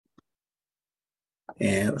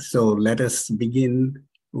And so let us begin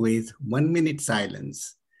with 1 minute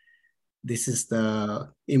silence. This is the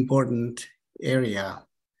important area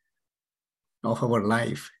of our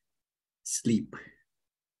life, sleep,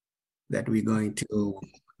 that we're going to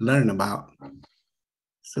learn about.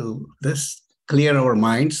 So let's clear our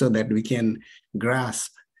mind so that we can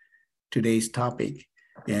grasp today's topic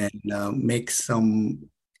and make some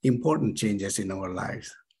important changes in our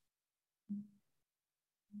lives.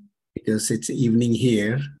 Because it's evening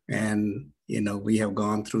here and, we have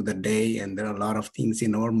gone through the day and there are a lot of things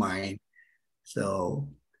in our mind. So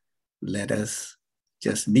let us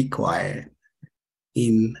just be quiet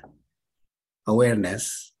in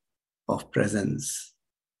awareness of presence.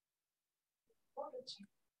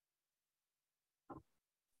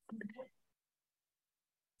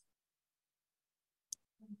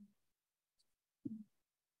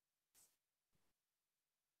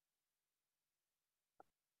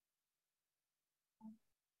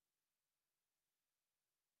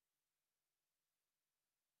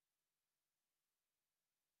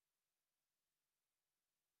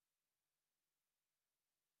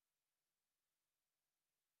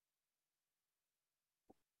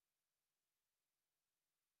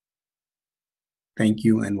 Thank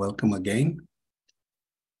you and welcome again.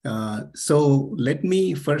 So let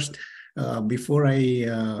me first, before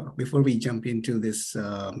we jump into this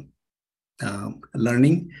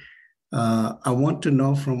learning, I want to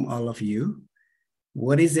know from all of you,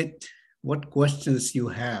 what questions you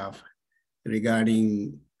have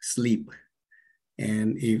regarding sleep.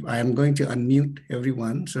 And if I'm going to unmute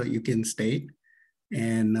everyone so you can state,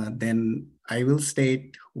 and then I will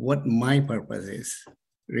state what my purpose is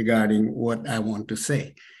regarding what I want to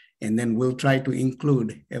say. And then we'll try to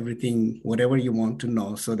include everything, whatever you want to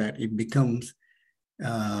know, so that it becomes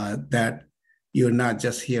that you're not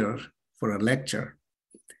just here for a lecture.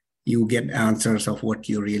 You get answers of what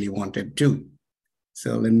you really wanted to.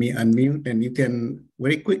 So let me unmute, and you can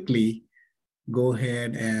very quickly go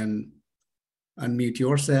ahead and unmute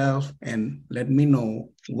yourself and let me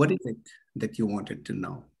know what is it that you wanted to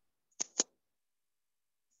know.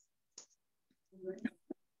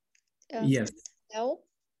 Yes. Hello.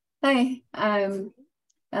 Hi, I'm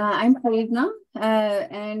Cleverness,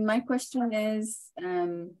 and my question is,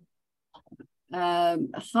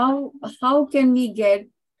 how can we get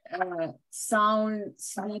sound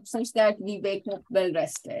sleep such that we wake up well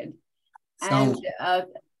rested, and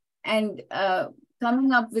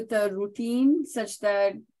coming up with a routine such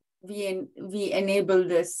that we enable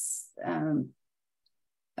this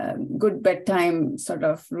good bedtime sort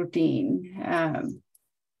of routine.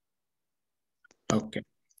 Okay.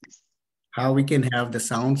 How we can have the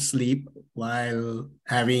sound sleep while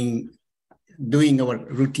doing our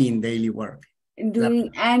routine daily work.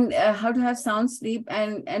 How to have sound sleep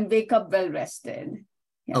and wake up well rested.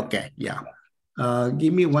 Yeah. Okay, yeah.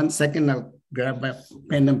 Give me 1 second, I'll grab a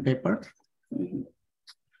pen and paper. Mm-hmm.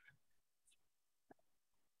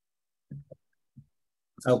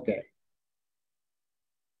 Okay.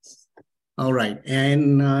 All right,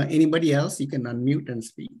 and anybody else, you can unmute and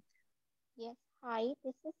speak. Yes, hi,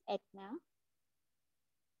 this is Edna.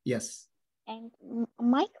 Yes. And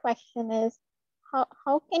my question is,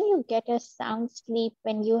 how can you get a sound sleep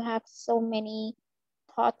when you have so many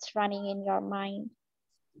thoughts running in your mind?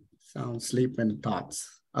 Sound sleep and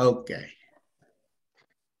thoughts. Okay.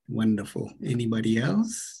 Wonderful. Anybody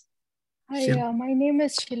else? Hi, my name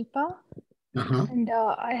is Shilpa. And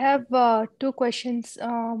I have 2 questions.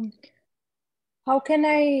 How can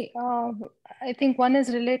I think one is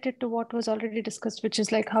related to what was already discussed, which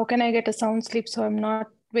is like, how can I get a sound sleep so I'm not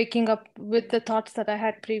waking up with the thoughts that I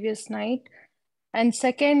had previous night? And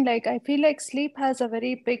second, like, I feel like sleep has a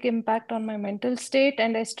very big impact on my mental state,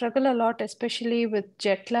 and I struggle a lot, especially with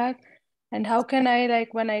jet lag. And how can I,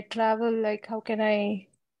 like, when I travel, like, how can I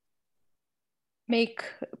make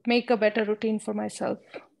a better routine for myself?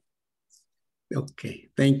 Okay,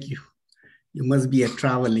 thank you. You must be a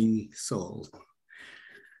traveling soul.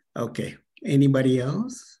 Okay, anybody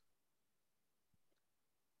else?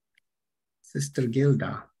 Sister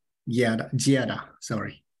Giada,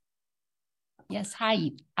 sorry. Yes,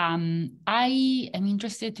 hi. I am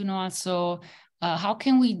interested to know also, how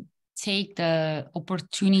can we take the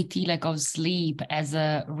opportunity of sleep as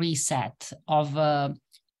a reset of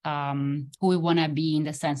who we want to be, in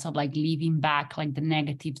the sense of leaving back the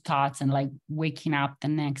negative thoughts and waking up the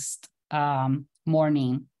next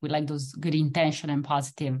morning with those good intention and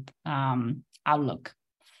positive outlook.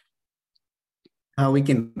 How we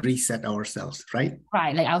can reset ourselves, right?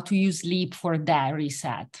 Right, how to use sleep for that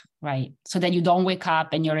reset. right? So that you don't wake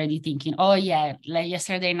up and you're already thinking, oh yeah, like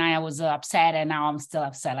yesterday night I was upset and now I'm still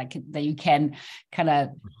upset, like that you can kind of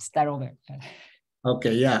start over.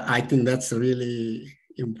 Okay, yeah, I think that's a really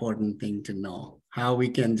important thing to know, how we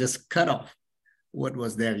can just cut off what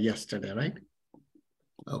was there yesterday, right?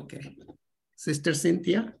 Okay. Sister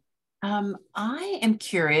Cynthia? I am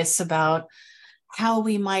curious about how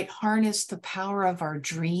we might harness the power of our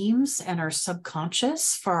dreams and our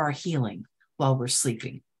subconscious for our healing while we're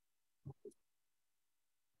sleeping.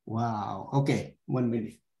 Wow. Okay, 1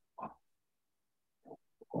 minute.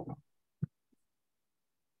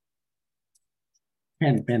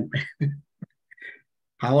 Pen.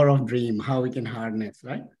 Power of dream, how we can harness,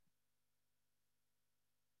 right?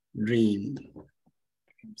 Dream.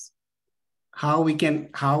 How we can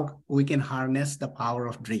harness the power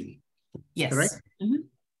of dream. Yes. Correct? Mm-hmm.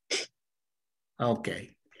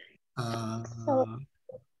 Okay. So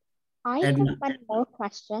I have one more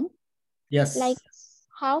question. Yes. Like,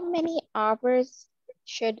 how many hours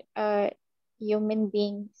should a human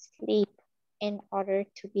being sleep in order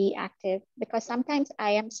to be active? Because sometimes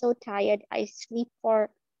I am so tired, I sleep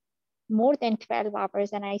for more than 12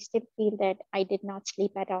 hours and I still feel that I did not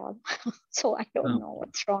sleep at all. So I don't know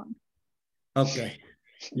what's wrong. Okay.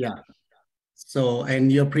 Yeah. So,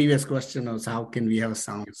 and your previous question was, how can we have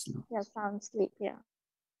sound sleep? Yeah, sound sleep, yeah.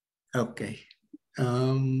 Okay.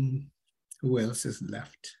 Who else is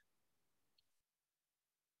left?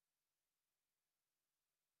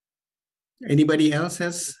 Anybody else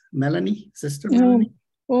has? Melanie, sister Melanie?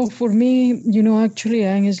 Oh, for me, actually,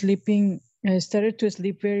 I'm sleeping. I started to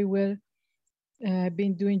sleep very well. I've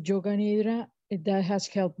been doing yoga nidra. That has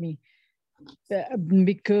helped me. But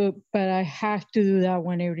I have to do that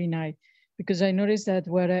one every night because I noticed that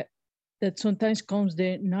that sometimes comes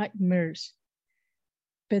the nightmares.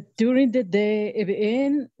 But during the day,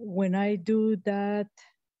 and when I do that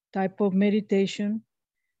type of meditation,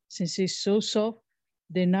 since it's so soft,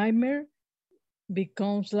 the nightmare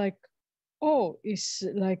becomes like, oh, it's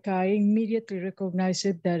like I immediately recognize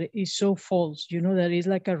it that it's so false, that it's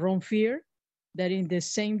like a wrong fear, that in the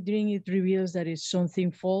same dream it reveals that it's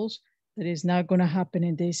something false, that is not going to happen.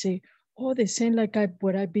 And they say, oh, the same like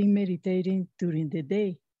what I've been meditating during the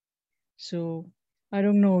day. So I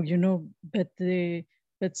don't know, but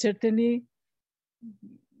certainly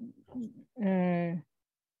the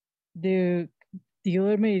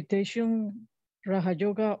other meditation, Raja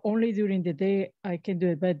Yoga, only during the day I can do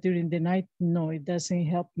it, but during the night, no, it doesn't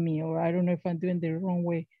help me, or I don't know if I'm doing the wrong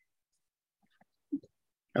way.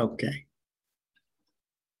 Okay.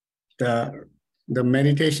 The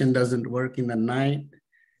meditation doesn't work in the night.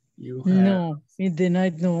 No, in the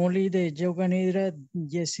night, no, only the yoga nidra,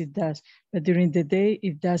 yes, it does. But during the day,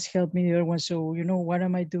 it does help me the other one. So, what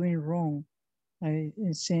am I doing wrong?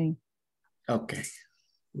 I'm saying. Okay,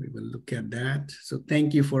 we will look at that. So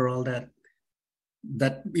thank you for all that.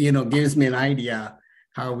 That, gives me an idea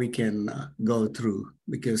how we can go through,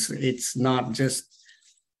 because it's not just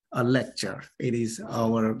a lecture. It is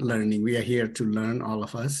our learning. We are here to learn, all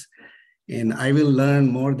of us. And I will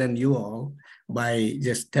learn more than you all by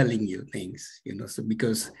just telling you things, so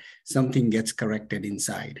because something gets corrected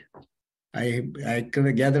inside. I could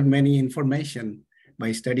have gathered many information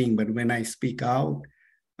by studying, but when I speak out,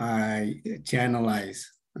 I channelize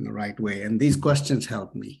in the right way. And these questions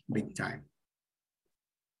help me big time.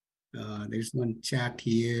 There's one chat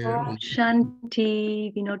here.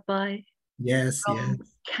 Shanti, Vinod Bhai. Yes, From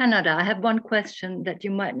Canada. I have one question that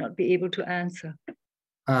you might not be able to answer.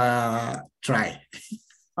 Try.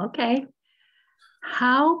 Okay.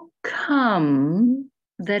 How come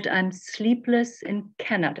that I'm sleepless in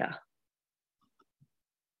Canada?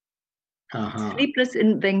 Sleepless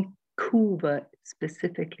in Vancouver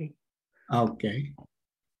specifically. Okay.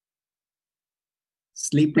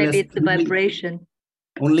 Sleepless. Maybe it's the vibration.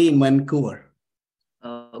 Only in Vancouver.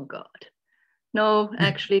 Oh God. No,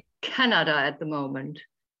 actually Canada at the moment.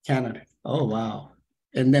 Canada. Oh, wow.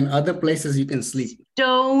 And then other places you can sleep.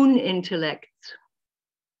 Stone intellect.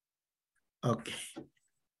 Okay.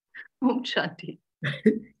 Om Shanti.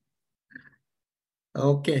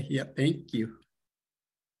 Okay. Yeah. Thank you.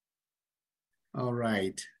 All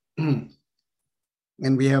right. And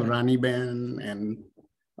we have Rani Ben and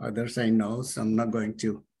others I know, so I'm not going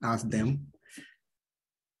to ask them.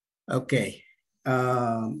 Okay.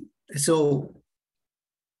 So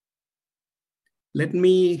let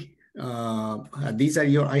me, these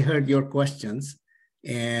are I heard your questions,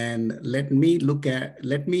 and let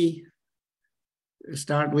me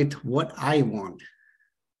start with what I want,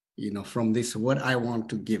 from this, what I want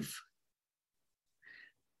to give.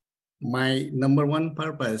 My number one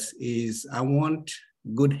purpose is I want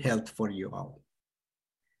good health for you all.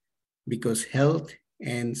 because health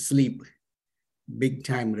and sleep, big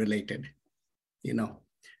time related, you know.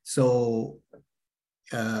 So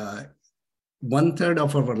 1/3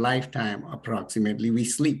 of our lifetime, approximately, we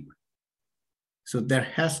sleep. So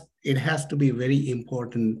it has to be a very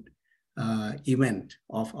important event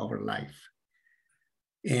of our life.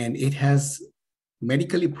 And it has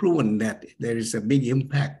medically proven that there is a big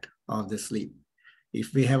impact of the sleep.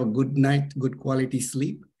 If we have a good night, good quality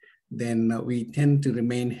sleep, then we tend to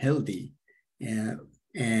remain healthy.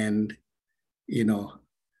 And you know,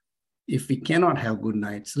 if we cannot have good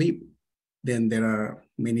night's sleep, then there are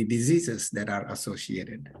many diseases that are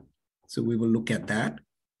associated. So we will look at that.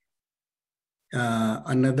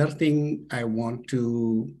 Another thing I want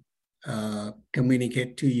to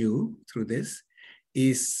communicate to you through this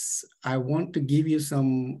is I want to give you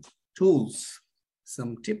some tools,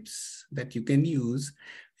 some tips that you can use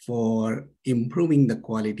for improving the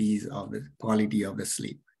quality of the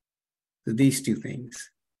sleep. So these two things.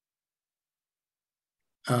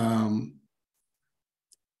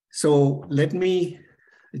 So let me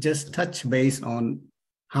just touch base on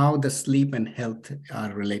how the sleep and health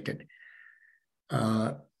are related.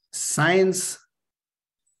 Science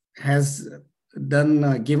has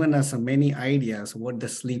given us many ideas what the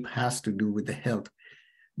sleep has to do with the health,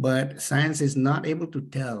 but science is not able to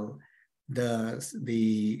tell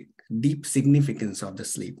the deep significance of the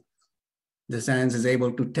sleep. The science is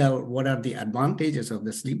able to tell what are the advantages of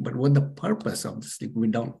the sleep, but what the purpose of the sleep, we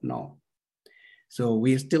don't know. So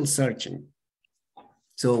we're still searching.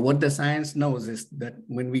 So what the science knows is that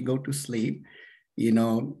when we go to sleep, you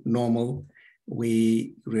know, normal,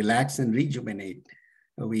 we relax and rejuvenate.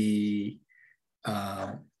 We,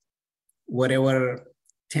 whatever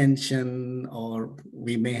tension or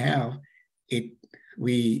we may have,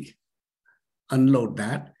 we unload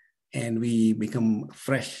that and we become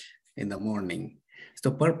fresh in the morning. So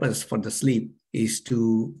the purpose for the sleep is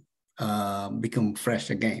to become fresh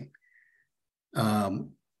again.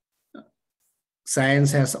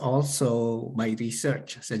 Science has also, by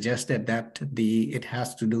research, suggested that it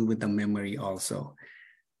has to do with the memory also.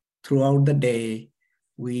 Throughout the day,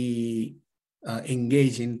 we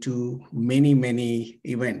engage into many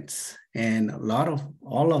events, and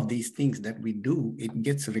all of these things that we do, it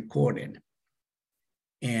gets recorded.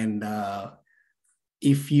 And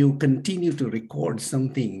if you continue to record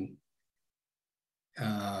something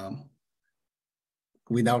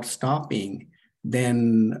without stopping,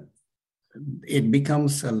 then it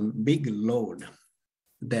becomes a big load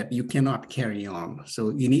that you cannot carry on. So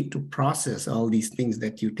you need to process all these things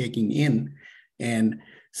that you're taking in, and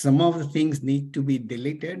some of the things need to be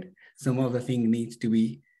deleted, some of the things needs to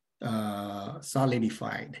be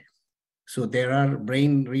solidified. So there are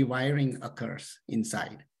brain rewiring occurs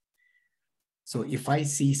inside. So if I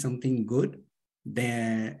see something good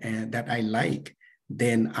that I like,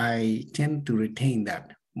 then I tend to retain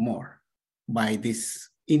that more by this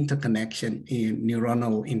interconnection, in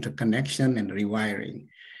neuronal interconnection and rewiring.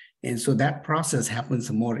 And so that process happens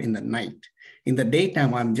more in the night. In the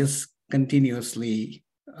daytime, I'm just continuously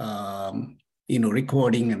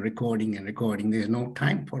recording and recording and recording. There's no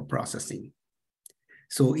time for processing.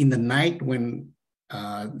 So in the night, when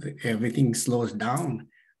everything slows down,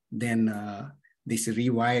 then this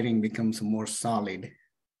rewiring becomes more solid.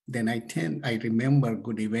 Then I remember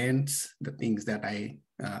good events, the things that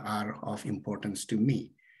are of importance to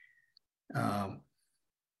me.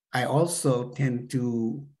 I also tend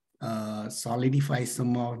to solidify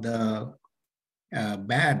some of the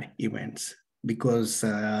bad events because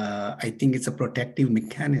I think it's a protective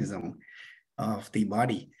mechanism of the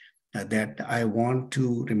body that I want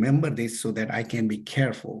to remember this so that I can be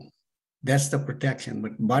careful. That's the protection,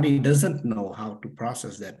 but body doesn't know how to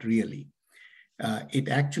process that really. It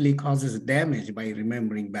actually causes damage by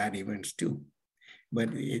remembering bad events too.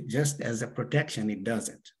 But it just as a protection, it does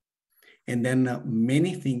it. And then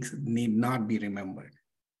many things need not be remembered.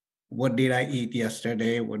 What did I eat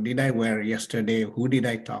yesterday? What did I wear yesterday? Who did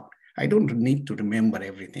I talk? I don't need to remember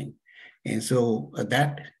everything. And so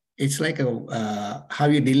that it's like how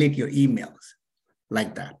you delete your emails,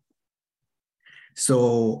 like that.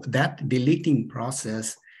 So that deleting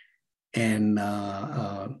process and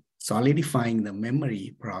solidifying the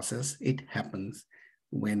memory process, it happens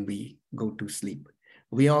when we go to sleep.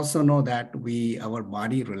 We also know that our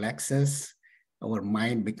body relaxes, our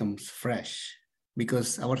mind becomes fresh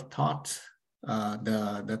because our thoughts,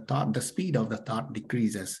 the speed of the thought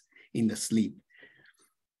decreases in the sleep.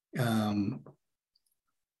 When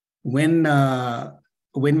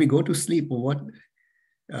we go to sleep, what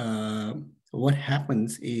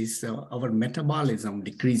happens is our metabolism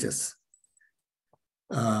decreases.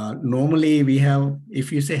 Normally we have,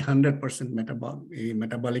 if you say 100%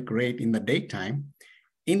 metabolic rate in the daytime,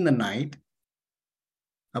 in the night,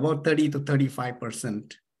 about 30 to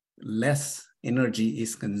 35% less energy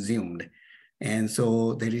is consumed. And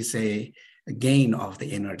so there is a gain of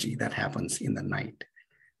the energy that happens in the night.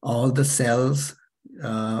 All the cells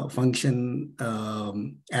function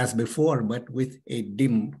as before, but with a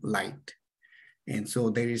dim light. And so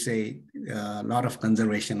there is a lot of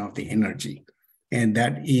conservation of the energy. And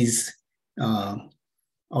that is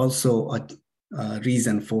also a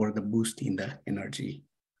reason for the boost in the energy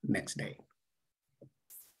next day.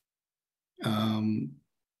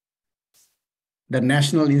 The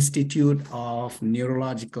National Institute of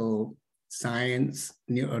Neurological Science,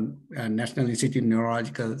 National Institute of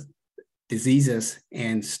Neurological Diseases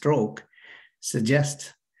and Stroke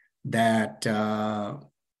suggests that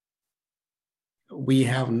we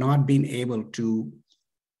have not been able to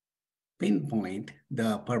pinpoint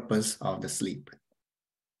the purpose of the sleep.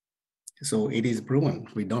 So it is proven,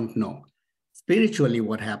 we don't know. Spiritually,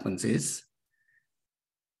 what happens is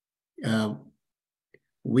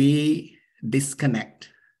we disconnect.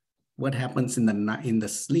 What happens in the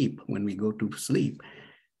sleep, when we go to sleep,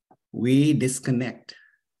 we disconnect.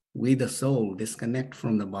 We, the soul, disconnect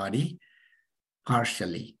from the body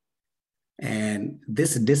partially. And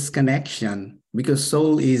this disconnection, because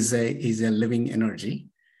soul is a living energy,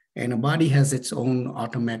 and a body has its own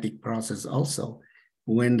automatic process also.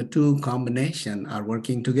 When the two combinations are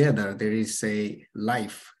working together, there is a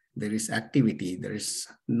life, there is activity, there is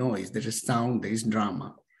noise, there is sound, there is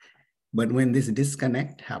drama. But when this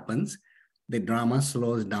disconnect happens, the drama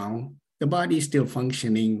slows down, the body is still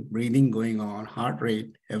functioning, breathing going on, heart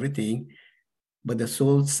rate, everything, but the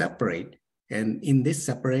soul separate. And in this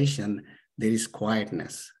separation, there is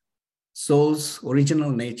quietness. Soul's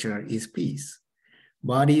original nature is peace.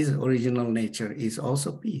 Body's original nature is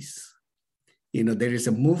also peace. You know, there is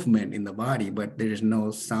a movement in the body, but there is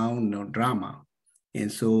no sound, no drama.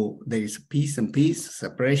 And so there is peace and peace,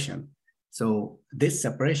 separation. So this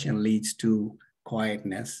separation leads to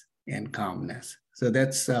quietness and calmness. So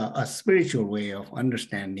that's a spiritual way of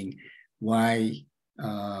understanding why,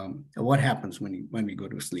 what happens when we go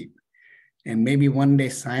to sleep. And maybe one day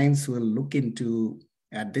science will look into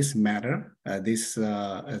at this matter, this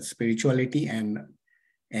spirituality,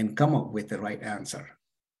 and come up with the right answer.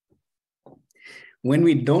 When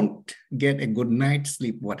we don't get a good night's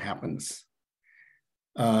sleep, what happens?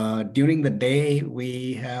 During the day,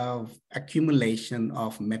 we have accumulation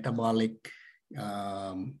of metabolic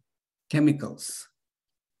chemicals,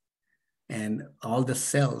 and all the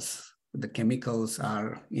cells, the chemicals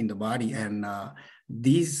are in the body, and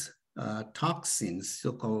these toxins,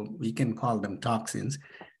 so-called, we can call them toxins,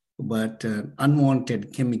 but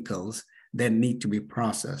unwanted chemicals that need to be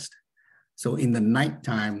processed. So in the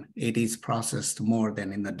nighttime, it is processed more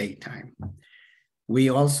than in the daytime. We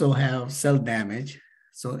also have cell damage.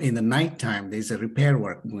 So in the nighttime, there's a repair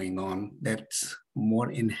work going on that's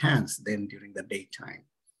more enhanced than during the daytime.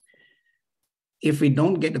 If we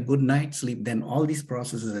don't get a good night's sleep, then all these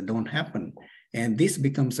processes don't happen. And this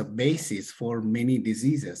becomes a basis for many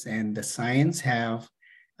diseases. And the science have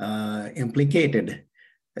implicated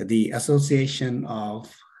the association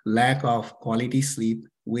of lack of quality sleep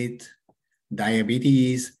with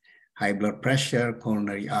diabetes, high blood pressure,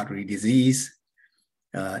 coronary artery disease,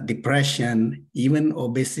 depression, even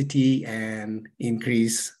obesity, and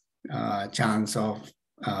increased chance of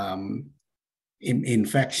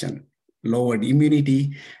infection, lowered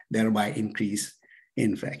immunity, thereby increased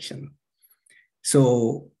infection.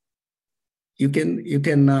 So you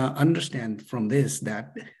can understand from this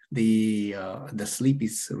that the sleep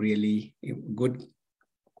is really good.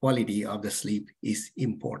 Quality of the sleep is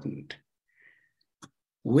important.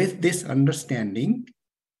 With this understanding,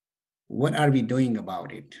 what are we doing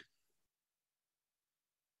about it?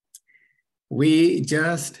 We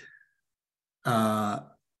just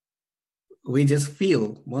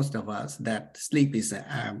feel, most of us, that sleep is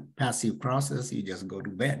a passive process. You just go to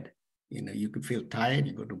bed. You know, you could feel tired,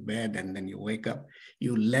 you go to bed, and then you wake up.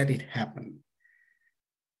 You let it happen.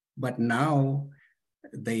 But now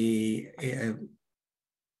the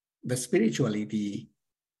spirituality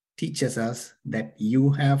teaches us that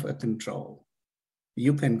you have a control.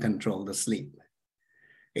 You can control the sleep.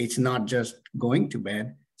 It's not just going to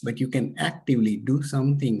bed, but you can actively do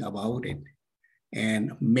something about it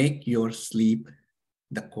and make your sleep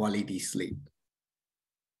the quality sleep.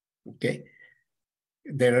 Okay?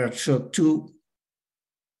 There are two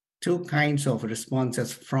kinds of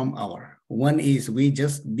responses from our. One is we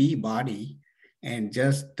just be body and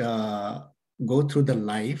just go through the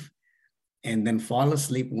life and then fall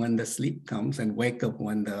asleep when the sleep comes and wake up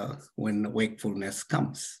when the wakefulness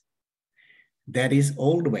comes. That is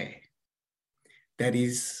old way. That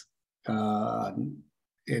is,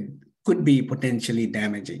 it could be potentially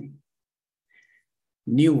damaging.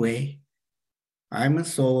 New way, I'm a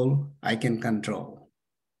soul, I can control.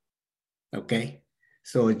 Okay,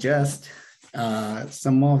 so just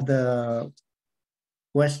some of the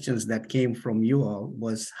questions that came from you all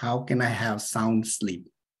was, how can I have sound sleep,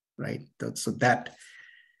 right?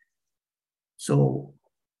 So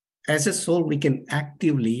as a soul, we can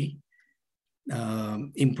actively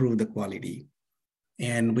improve the quality.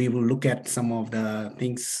 And we will look at some of the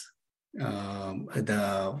things.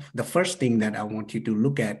 The first thing that I want you to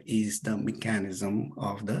look at is the mechanism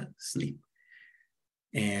of the sleep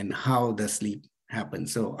and how the sleep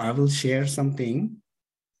happens. So I will share something.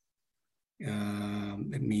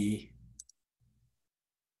 Let me.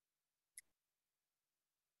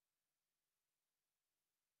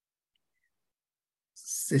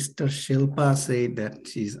 Sister Shilpa said that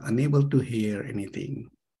she's unable to hear anything.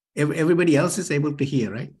 Everybody else is able to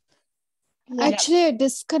hear, right? Actually, I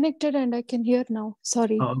disconnected and I can hear now.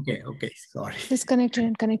 Sorry. Oh, okay, sorry. Disconnected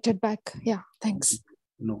and connected back. Yeah, thanks.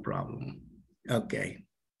 No problem. Okay,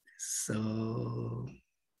 so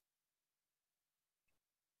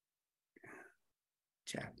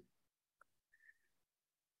chat.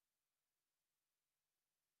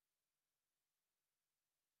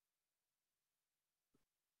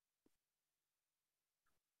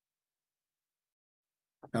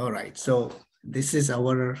 All right, so this is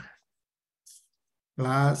our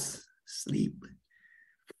class sleep.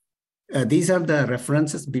 These are the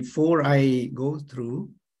references. Before I go through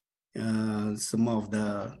some of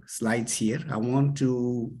the slides here, I want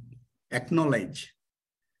to acknowledge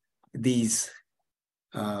these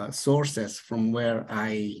sources from where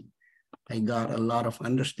I got a lot of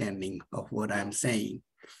understanding of what I'm saying.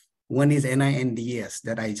 One is NINDS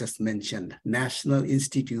that I just mentioned, National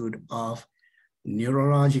Institute of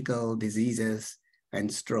Neurological Diseases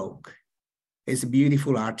and Stroke. It's a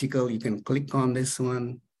beautiful article. You can click on this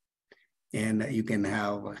one and you can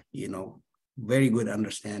have, very good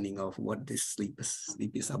understanding of what this sleep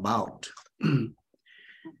is about.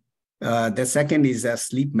 The second is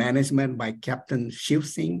Sleep Management by Captain Shiv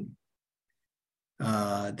Singh.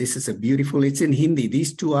 This is it's in Hindi.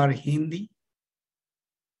 These two are Hindi,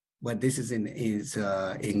 but this is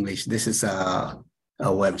English. This is a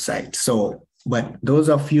website. So, but those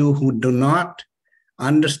of you who do not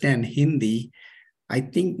understand Hindi, I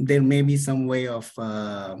think there may be some way of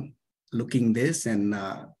looking this and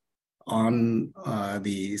on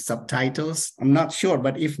the subtitles. I'm not sure,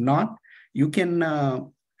 but if not, you can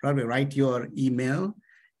probably write your email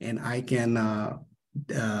and I can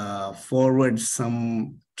forward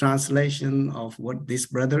some translation of what these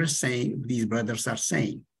brothers are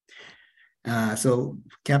saying. So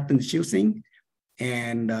Captain Shiv Singh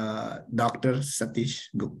and Dr. Satish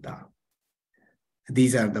Gupta.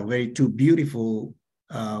 These are the very two beautiful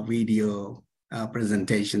video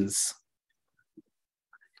presentations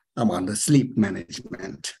about the sleep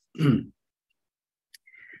management.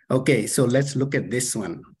 Okay, so let's look at this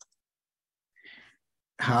one.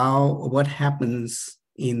 What happens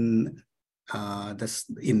in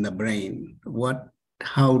the brain?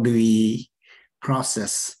 How do we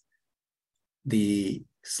process the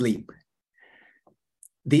sleep?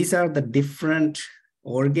 These are the different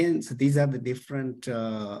organs. These are the different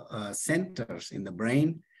centers in the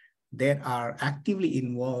brain that are actively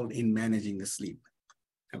involved in managing the sleep.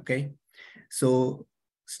 Okay, so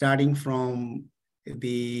starting from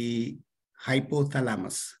the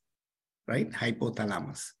hypothalamus, right?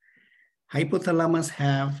 Hypothalamus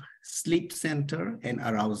have sleep center and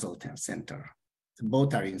arousal center.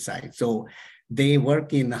 Both are inside. So they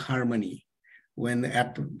work in harmony. When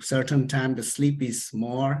at a certain time the sleep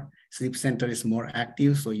center is more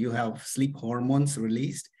active, so you have sleep hormones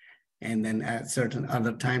released. And then at certain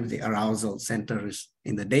other times, the arousal center is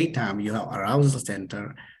in the daytime, you have arousal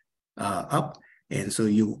center up, and so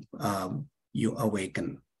you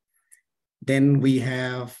awaken. Then we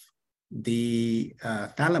have the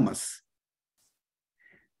thalamus.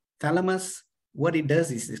 Thalamus, what it does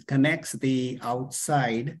is it connects the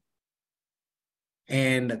outside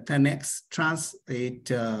and takes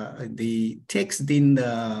in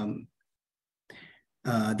the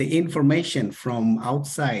information from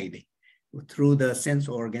outside through the sense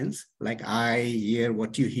organs like eye, ear,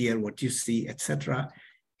 what you see, etc.,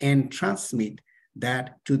 and transmit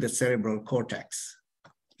that to the cerebral cortex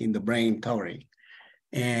in the brain covering.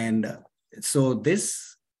 And so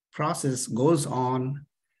this process goes on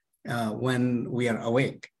when we are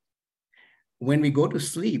awake. When we go to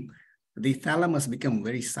sleep, the thalamus become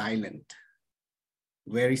very silent.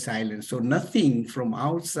 So nothing from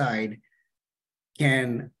outside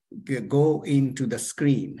can go into the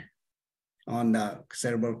screen on the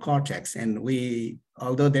cerebral cortex. And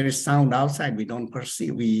although there is sound outside, we don't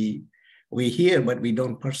perceive, we hear, but we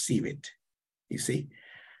don't perceive it, you see?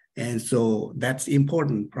 And so that's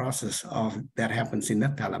important process that happens in the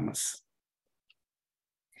thalamus.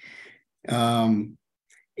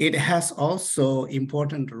 It has also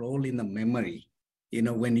important role in the memory. You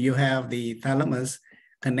know, when you have the thalamus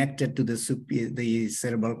connected to the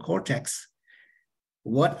cerebral cortex,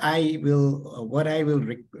 what I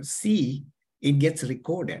will see, it gets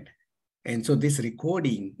recorded. And so this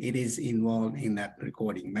recording, it is involved in that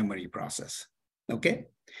recording memory process, okay?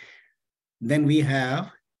 Then we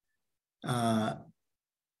have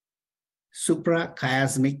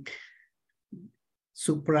suprachiasmatic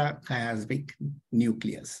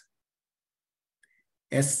nucleus,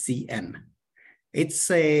 SCN.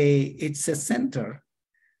 It's a center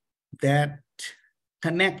that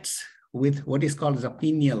connects with what is called the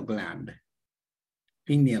pineal gland.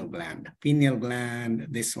 Pineal gland,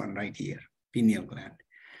 this one right here, pineal gland.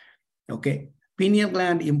 Okay, pineal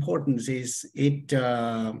gland importance is it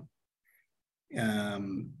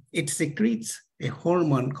secretes a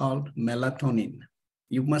hormone called melatonin.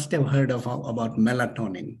 You must have heard about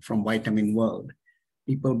melatonin from Vitamin World.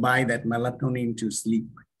 People buy that melatonin to sleep,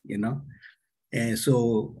 you know. And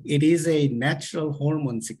so it is a natural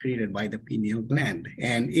hormone secreted by the pineal gland.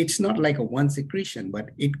 And it's not like a one secretion, but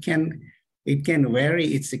it can vary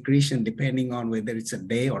its secretion depending on whether it's a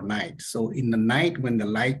day or night. So in the night, when the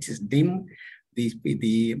light is dim,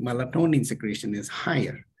 the melatonin secretion is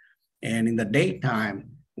higher. And in the daytime,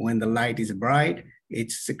 when the light is bright,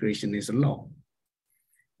 its secretion is low.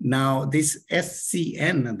 Now, this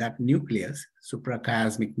SCN, that nucleus,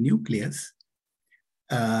 suprachiasmatic nucleus,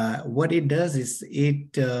 what it does is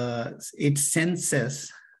it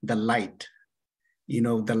senses the light. You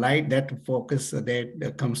know, the light that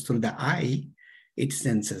that comes through the eye, it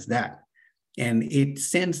senses that. And it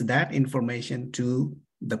sends that information to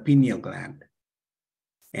the pineal gland.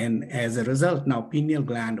 And as a result, now pineal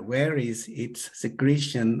gland, where is its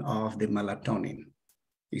secretion of the melatonin?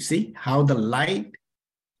 You see how the light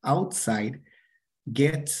outside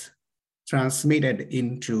gets transmitted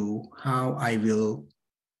into how I will,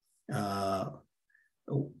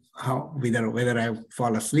 whether I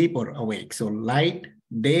fall asleep or awake. So light,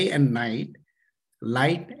 day and night,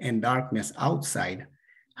 light and darkness outside,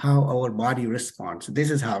 how our body responds. This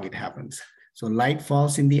is how it happens. So light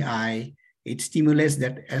falls in the eye, it stimulates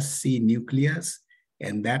that SC nucleus,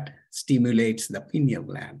 and that stimulates the pineal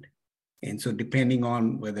gland. And so depending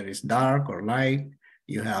on whether it's dark or light,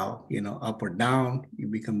 you have, you know, up or down, you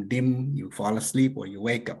become dim, you fall asleep, or you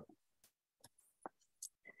wake up.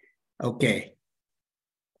 Okay.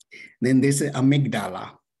 Then this is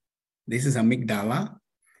amygdala. This is amygdala.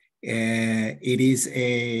 It is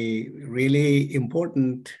a really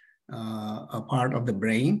important a part of the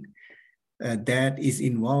brain that is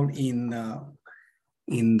involved in the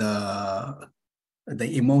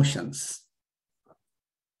emotions.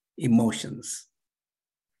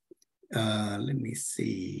 Let me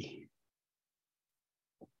see.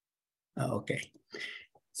 Okay.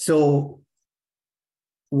 So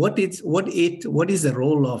what is the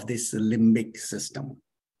role of this limbic system?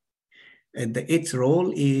 Its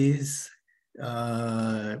role is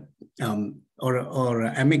or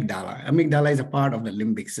amygdala. Amygdala is a part of the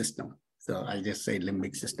limbic system. So I'll just say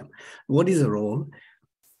limbic system. What is the role?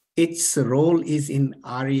 Its role is in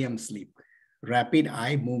REM sleep, rapid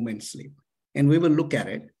eye movement sleep. And we will look at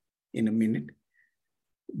it in a minute.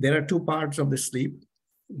 There are two parts of the sleep.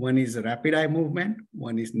 One is rapid eye movement,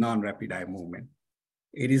 one is non-rapid eye movement.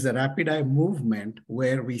 It is a rapid eye movement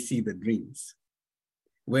where we see the dreams,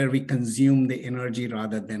 where we consume the energy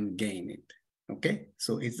rather than gain it, okay?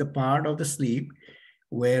 So it's a part of the sleep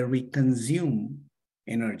where we consume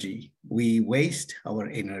energy, we waste our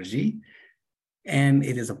energy, and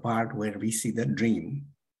it is a part where we see the dream.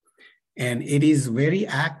 And it is very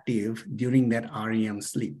active during that REM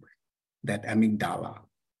sleep, that amygdala.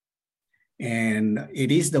 And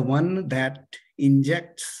it is the one that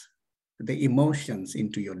injects the emotions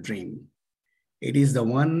into your dream. It is the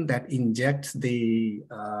one that injects the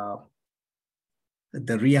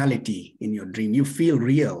reality in your dream. You feel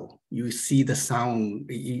real. You see the sound.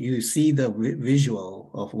 You see the visual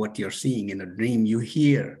of what you're seeing in a dream. You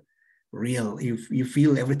hear real. You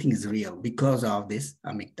feel everything is real because of this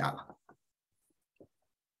amygdala.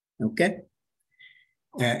 Okay.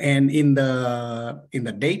 And in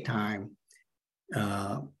the daytime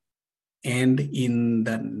and in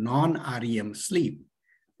the non-REM sleep,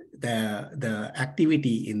 the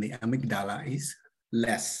activity in the amygdala is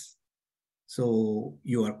less. So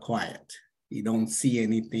you are quiet. You don't see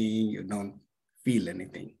anything, you don't feel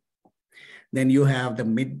anything. Then you have the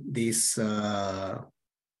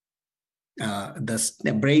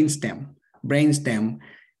brainstem. Brainstem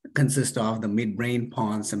consists of the midbrain,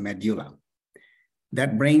 pons, and medulla.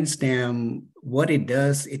 That brainstem, what it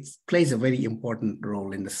does, it plays a very important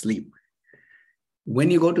role in the sleep.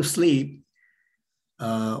 When you go to sleep,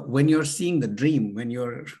 when you're seeing the dream, when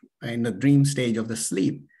you're in the dream stage of the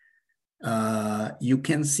sleep, you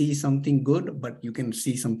can see something good, but you can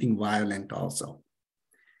see something violent also.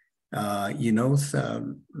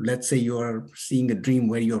 So let's say you're seeing a dream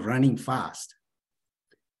where you're running fast.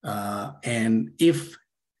 And if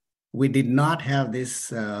we did not have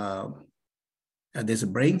this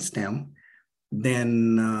brainstem,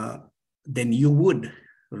 then you would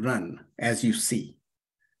run as you see.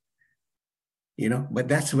 But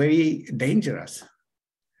that's very dangerous.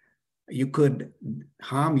 You could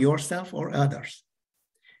harm yourself or others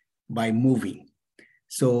by moving.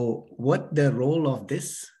 So what the role of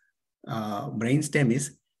this brainstem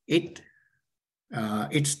is, it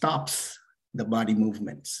stops the body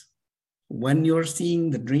movements. When you're seeing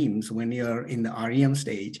the dreams, when you're in the REM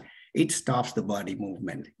stage, it stops the body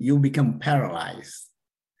movement. You become paralyzed.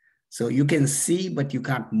 So you can see, but you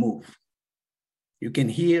can't move. You can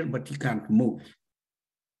hear, but you can't move.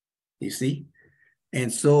 You see?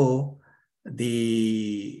 And so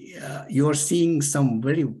you're seeing some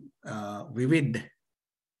very vivid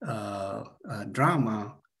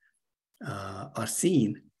drama or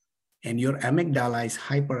scene, and your amygdala is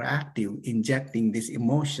hyperactive, injecting these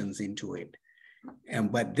emotions into it.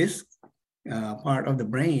 But this part of the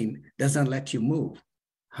brain doesn't let you move.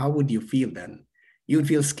 How would you feel then? You'd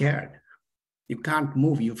feel scared. You can't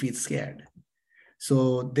move, you feel scared.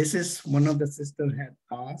 So this is one of the sisters had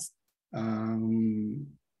asked,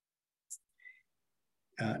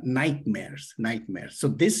 nightmares. So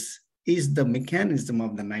this is the mechanism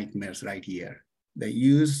of the nightmares right here.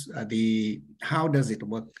 How does it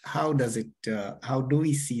work? How do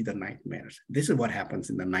we see the nightmares? This is what happens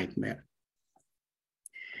in the nightmare.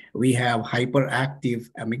 We have hyperactive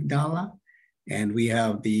amygdala, and we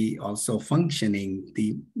have also functioning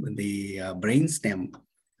the brainstem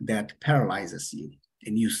that paralyzes you,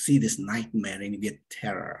 and you see this nightmare and you get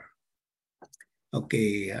terror.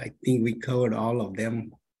 Okay, I think we covered all of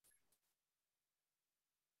them.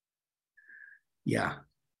 Yeah.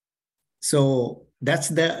 So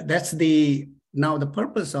now the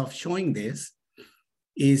purpose of showing this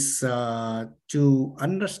is to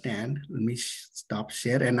understand. Let me stop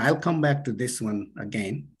share, and I'll come back to this one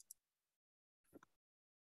again.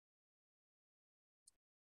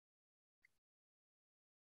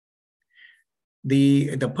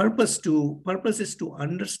 The purpose is to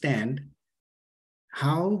understand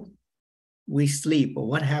how we sleep, or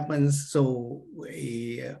what happens. So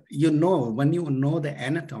when you know the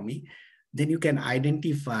anatomy, then you can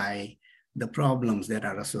identify the problems that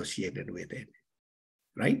are associated with it,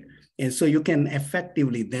 right? And so you can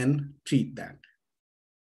effectively then treat that.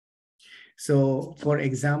 So for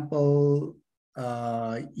example,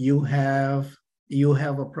 you have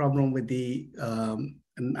a problem with the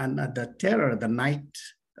terror,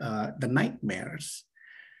 the nightmares.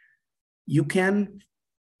 You can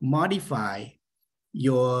modify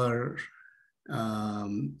your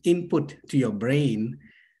input to your brain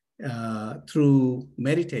through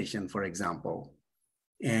meditation, for example.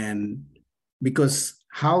 And because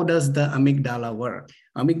how does the amygdala work?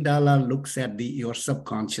 Amygdala looks at your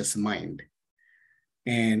subconscious mind.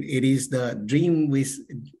 And it is the dream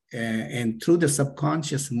and through the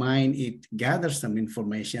subconscious mind, it gathers some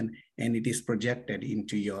information and it is projected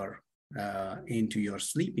into your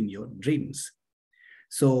sleep, in your dreams.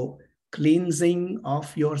 So cleansing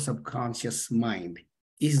of your subconscious mind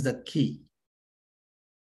is the key.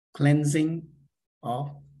 Cleansing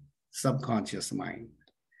of subconscious mind.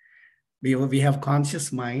 We have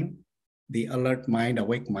conscious mind, the alert mind,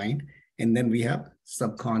 awake mind, and then we have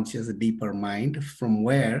subconscious, deeper mind, from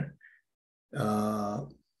where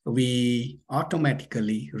we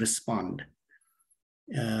automatically respond.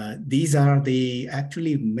 These are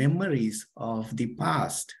actually memories of the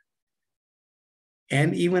past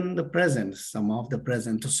and even the present, some of the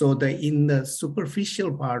present. So in the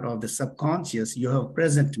superficial part of the subconscious, you have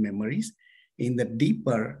present memories. In the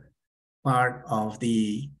deeper part of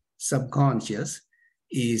the subconscious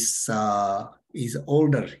is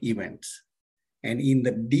older events. And in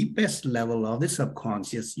the deepest level of the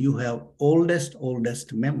subconscious, you have oldest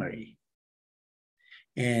memory.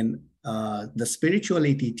 And the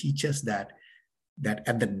spirituality teaches that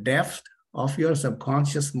at the depth of your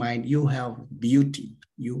subconscious mind, you have beauty.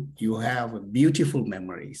 You have beautiful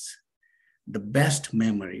memories. The best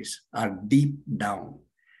memories are deep down.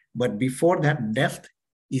 But before that depth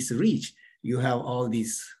is reached, you have all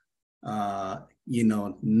these,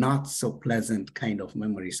 not so pleasant kind of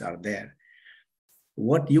memories are there.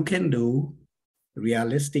 What you can do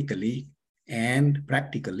realistically and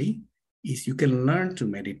practically is you can learn to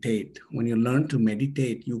meditate. When you learn to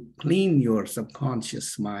meditate, you clean your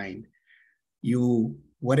subconscious mind.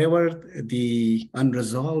 Whatever the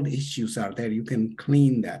unresolved issues are there, you can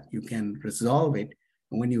clean that, you can resolve it.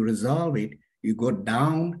 And when you resolve it, you go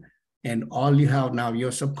down, and all you have now,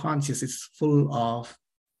 your subconscious is full of,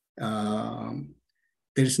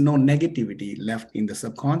 there's no negativity left in the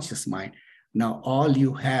subconscious mind. Now, all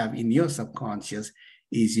you have in your subconscious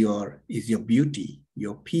is your beauty,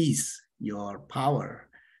 your peace, your power,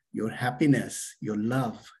 your happiness, your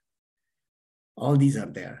love. All these are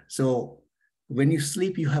there. So when you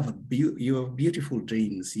sleep, you have beautiful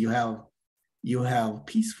dreams. You have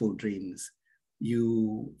peaceful dreams.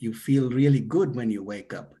 You feel really good when you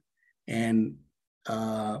wake up. And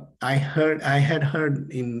I had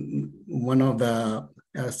heard in one of the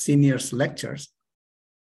seniors' lectures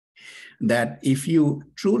that if you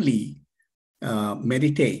truly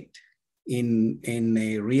meditate in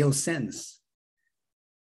a real sense,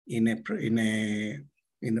 with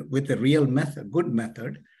a real method, good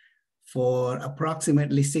method, for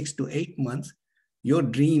approximately 6 to 8 months, your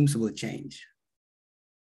dreams will change.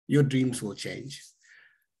 Your dreams will change.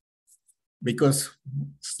 Because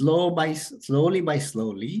slowly,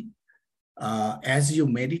 as you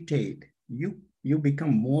meditate, you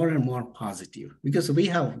become more and more positive, because we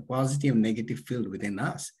have positive and negative field within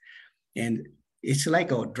us. And it's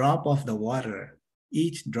like a drop of the water.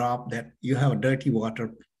 Each drop that you have a dirty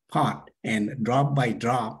water pot, and drop by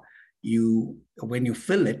drop, when you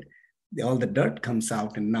fill it, all the dirt comes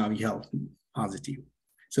out, and now you have positive.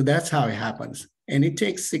 So that's how it happens. And it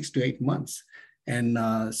takes 6 to 8 months. And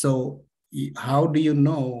so how do you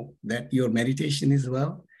know that your meditation is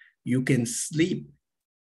well? You can sleep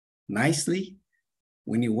nicely.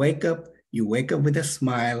 When you wake up with a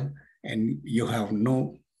smile, and you have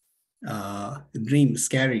no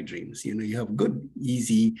scary dreams. You have good,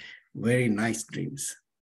 easy, very nice dreams.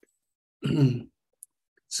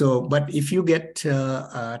 So, but if you get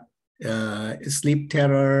sleep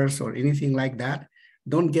terrors or anything like that,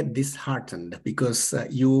 don't get disheartened, because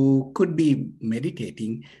you could be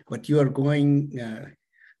meditating, but you are going,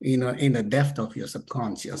 in the depth of your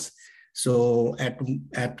subconscious. So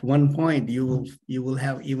at one point, you will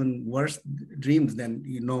have even worse dreams than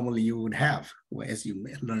normally you would have as you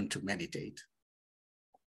learn to meditate.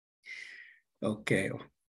 Okay,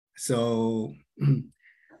 so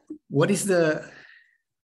what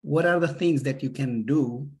are the things that you can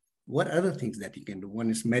do? What other things that you can do? One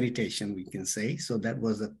is meditation, we can say. So that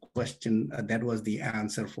was a question, that was the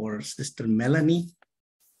answer for Sister Melanie.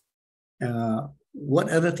 What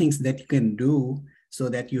other things that you can do so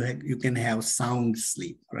that you can have sound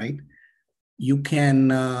sleep, right? You can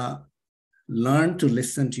learn to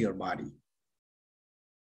listen to your body,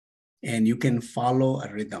 and you can follow a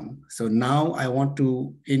rhythm. So now I want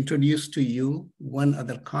to introduce to you one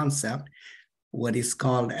other concept, what is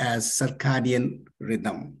called as circadian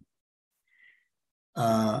rhythm.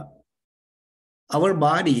 Our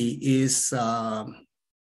body is,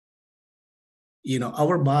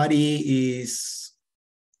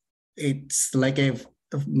 it's like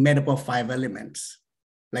made up of 5 elements,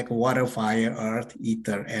 like water, fire, earth,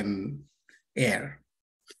 ether, and air.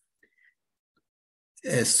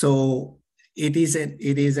 So it is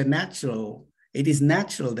natural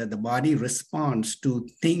that the body responds to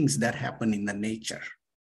things that happen in the nature.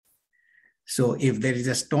 So if there is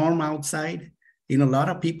a storm outside, a lot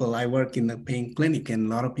of people, I work in the pain clinic,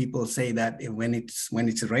 and a lot of people say that when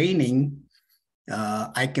it's raining,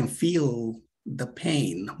 I can feel the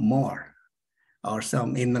pain more. Or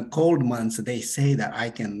some in the cold months, they say that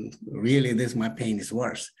my pain is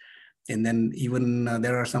worse. And then even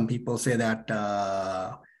there are some people say that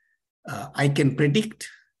I can predict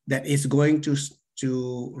that it's going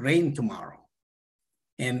to rain tomorrow.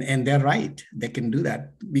 And they're right, they can do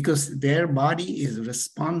that because their body is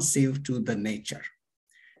responsive to the nature.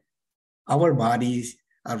 Our bodies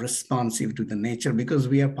are responsive to the nature because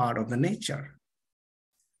we are part of the nature,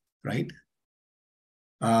 right?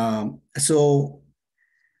 So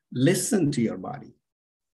listen to your body.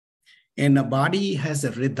 And the body has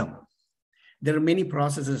a rhythm. There are many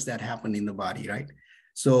processes that happen in the body, right?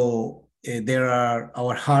 So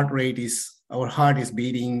our heart is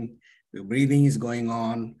beating, the breathing is going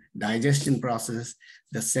on, digestion process,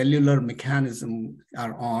 the cellular mechanism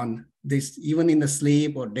are on. This, even in the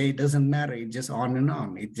sleep or day, doesn't matter. It just on and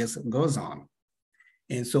on. It just goes on.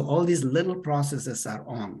 And so all these little processes are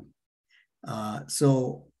on. How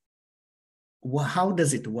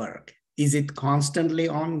does it work? Is it constantly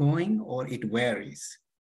ongoing or it varies?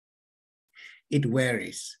 It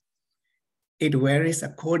varies. It varies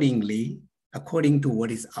according to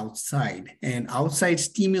what is outside. And outside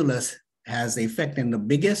stimulus has effect, and the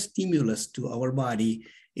biggest stimulus to our body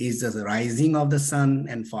is the rising of the sun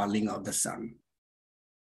and falling of the sun.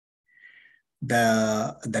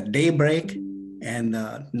 The daybreak and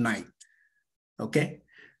the night, okay?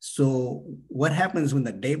 So what happens when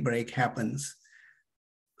the daybreak happens?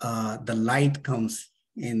 The light comes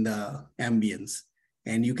in the ambience,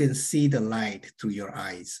 and you can see the light through your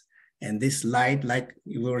eyes. And this light, like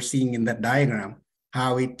you were seeing in that diagram,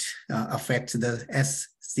 how it affects the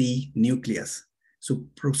SC nucleus,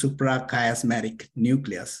 suprachiasmatic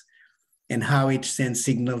nucleus, and how it sends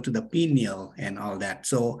signal to the pineal and all that.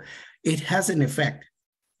 So it has an effect.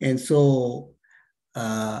 And so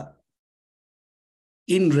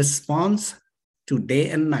in response to day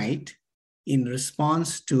and night, in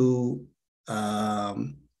response to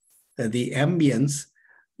the ambience,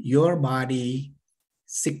 your body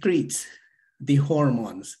secretes the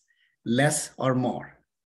hormones, less or more.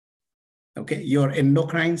 Okay, your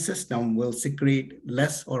endocrine system will secrete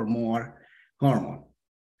less or more hormone.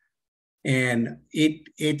 And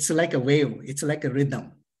it's like a wave, it's like a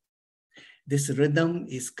rhythm. This rhythm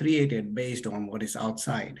is created based on what is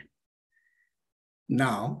outside.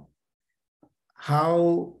 Now,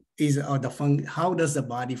 how does the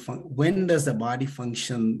body when does the body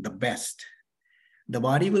function the best? The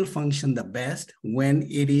body will function the best when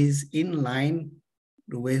it is in line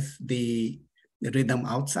with the rhythm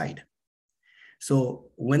outside. So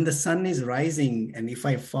when the sun is rising, and if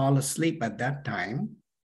I fall asleep at that time,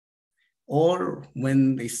 or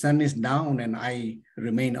when the sun is down and I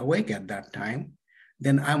remain awake at that time,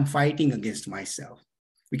 then I'm fighting against myself,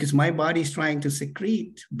 because my body is trying to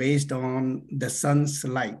secrete based on the sun's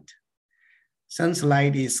light. Sun's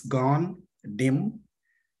light is gone, dim.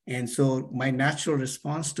 And so my natural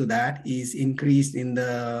response to that is increased in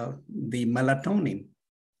the melatonin,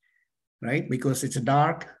 right? Because it's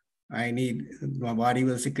dark, my body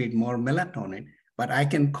will secrete more melatonin, but I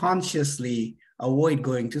can consciously avoid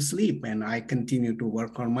going to sleep and I continue to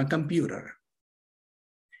work on my computer.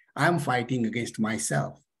 I'm fighting against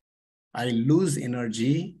myself. I lose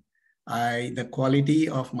energy. The quality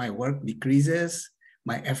of my work decreases,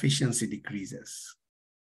 my efficiency decreases.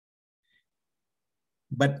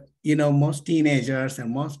 But most teenagers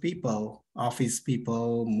and most people, office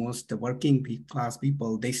people, most working class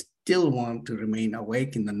people, they still want to remain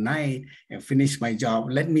awake in the night and finish my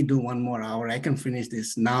job. Let me do 1 more hour. I can finish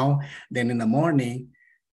this now, then in the morning.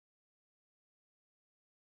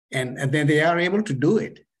 And then they are able to do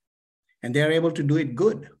it. And they are able to do it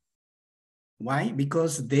good. Why?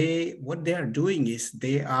 Because what they are doing is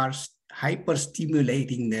they are hyper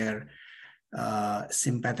stimulating their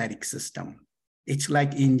sympathetic system. It's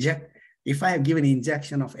like if I have given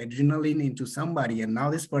injection of adrenaline into somebody and now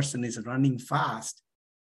this person is running fast,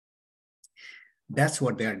 that's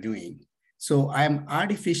what they're doing. So I'm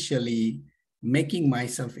artificially making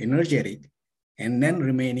myself energetic and then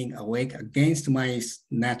remaining awake against my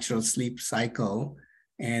natural sleep cycle.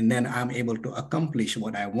 And then I'm able to accomplish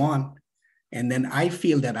what I want. And then I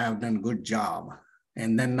feel that I've done a good job.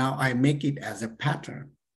 And then now I make it as a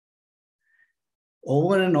pattern.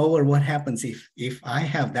 Over and over, what happens if I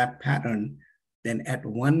have that pattern, then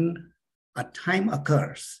a time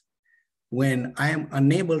occurs when I am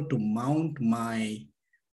unable to mount my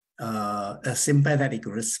a sympathetic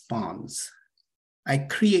response. I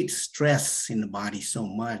create stress in the body so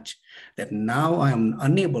much that now I'm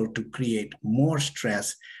unable to create more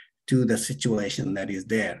stress to the situation that is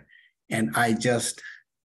there. And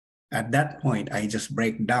at that point, I just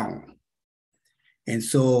break down. And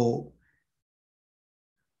so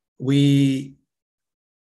we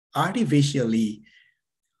artificially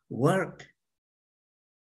work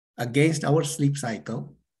against our sleep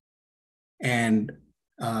cycle and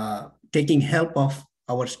taking help of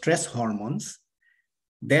our stress hormones,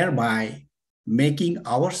 thereby making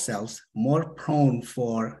ourselves more prone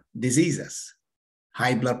for diseases,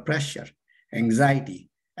 high blood pressure,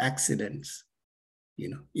 anxiety, accidents.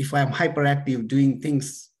 If I'm hyperactive doing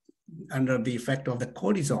things under the effect of the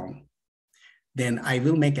cortisol, then I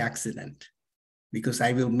will make accident because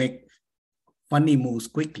I will make funny moves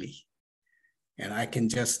quickly and I can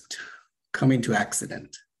just come into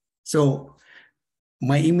accident. So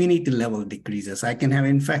my immunity level decreases. I can have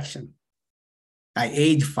infection. I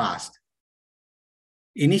age fast.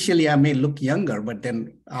 Initially, I may look younger, but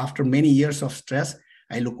then after many years of stress,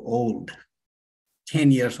 I look old,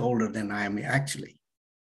 10 years older than I am actually.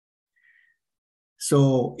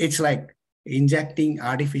 So it's like injecting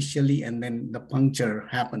artificially, and then the puncture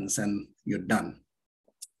happens and you're done.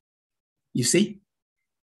 You see?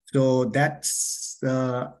 So that's,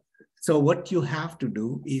 so what you have to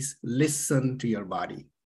do is listen to your body.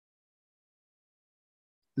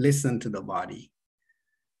 Listen to the body.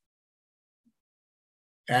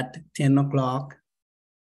 At 10 o'clock,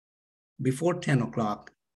 before 10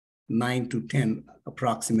 o'clock, 9 to 10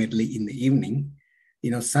 approximately in the evening,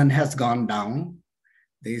 sun has gone down.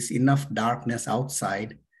 There is enough darkness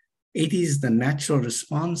outside. It is the natural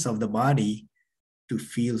response of the body to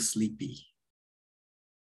feel sleepy.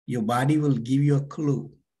 Your body will give you a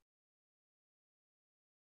clue.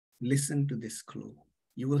 Listen to this clue.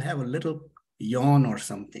 You will have a little yawn or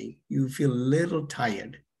something. You feel a little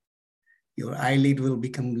tired. Your eyelid will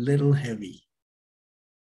become a little heavy.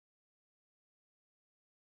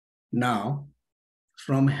 Now,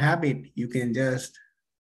 from habit, you can just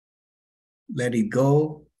let it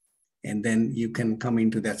go, and then you can come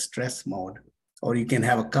into that stress mode. Or you can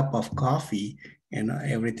have a cup of coffee and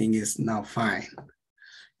everything is now fine.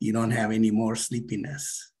 You don't have any more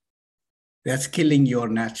sleepiness. That's killing your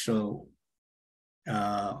natural,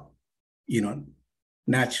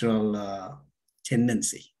 natural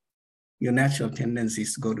tendency. Your natural tendency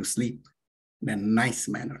is to go to sleep in a nice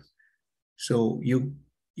manner. So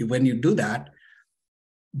when you do that,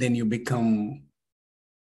 then you become,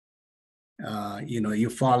 you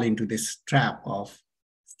fall into this trap of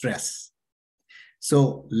stress.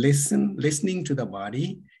 So listening to the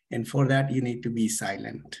body, and for that, you need to be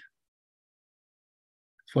silent.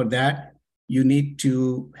 For that, you need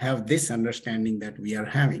to have this understanding that we are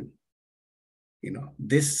having.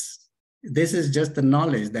 This is just the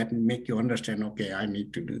knowledge that make you understand, okay, I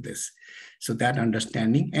need to do this. So that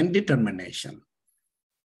understanding and determination.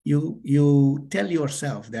 You tell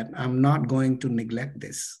yourself that I'm not going to neglect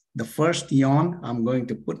this. The first yawn, I'm going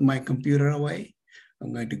to put my computer away.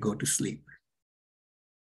 I'm going to go to sleep.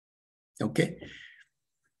 Okay?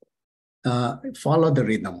 Follow the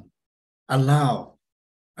rhythm. Allow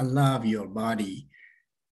your body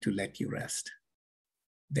to let you rest.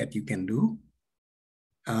 That you can do.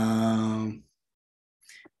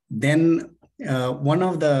 Then one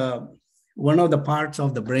of the parts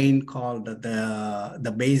of the brain called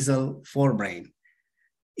the basal forebrain,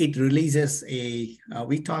 it releases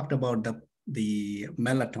we talked about the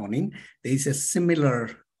melatonin. There is a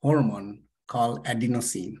similar hormone called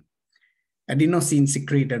adenosine. Adenosine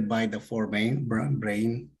secreted by the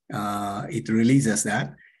forebrain, it releases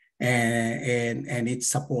that, and it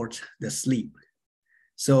supports the sleep.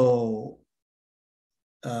 So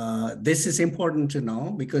this is important to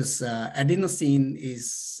know, because adenosine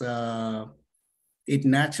is, it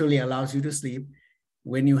naturally allows you to sleep.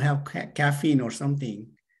 When you have caffeine or something,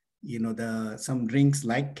 some drinks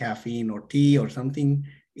like caffeine or tea or something,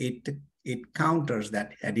 it counters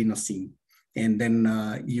that adenosine. And then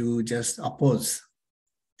you just oppose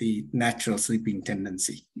the natural sleeping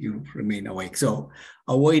tendency. You remain awake. So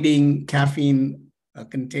avoiding caffeine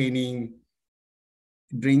containing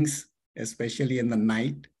drinks, especially in the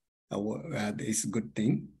night, is a good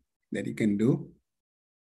thing that you can do.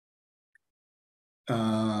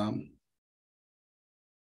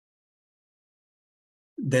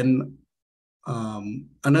 Then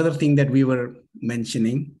another thing that we were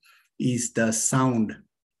mentioning is the sound,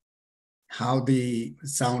 how the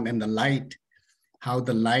sound and the light, how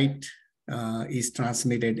the light is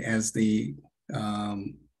transmitted as the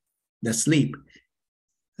sleep.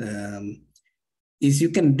 Is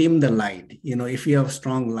you can dim the light. If you have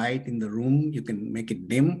strong light in the room, you can make it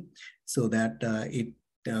dim so that it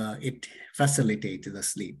facilitates the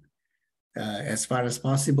sleep. As far as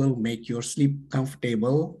possible, make your sleep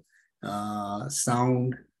comfortable,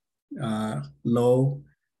 sound low.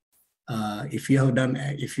 If you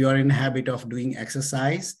are in the habit of doing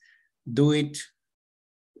exercise, do it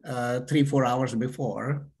 3-4 hours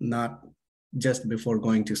before, not just before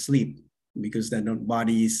going to sleep, because then the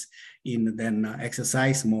body is in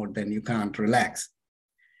exercise mode, then you can't relax.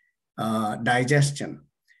 Digestion,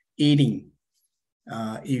 eating.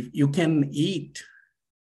 If you can eat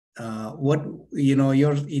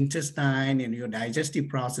your intestine and your digestive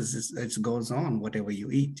process it goes on, whatever you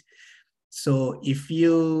eat. So if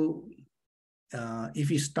you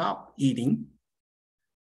stop eating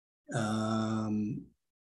 3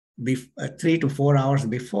 to 4 hours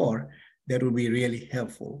before, that will be really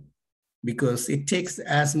helpful, because it takes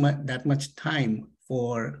that much time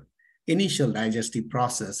for initial digestive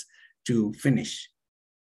process to finish.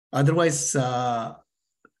 Otherwise,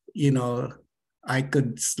 you know, I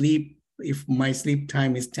could sleep if my sleep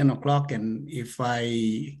time is 10 o'clock, and if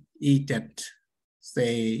I eat at,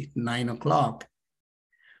 say, 9 o'clock,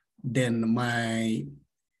 then my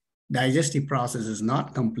digestive process is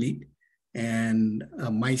not complete, and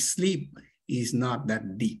my sleep is not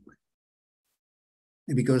that deep.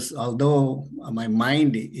 Because although my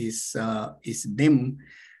mind is dim,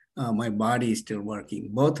 my body is still working.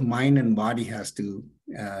 Both mind and body has to,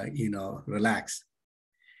 you know, relax.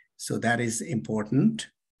 So that is important.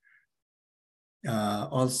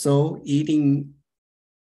 Also, eating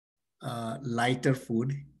lighter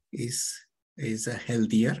food is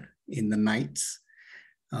healthier in the nights.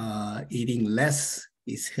 Eating less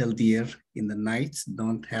is healthier in the nights.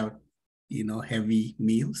 Don't have, you know, heavy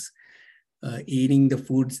meals. Eating the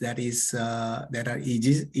foods that are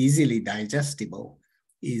easily digestible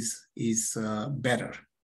is better.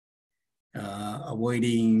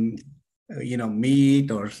 Avoiding, you know, meat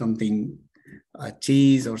or something,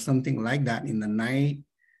 cheese or something like that in the night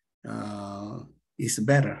is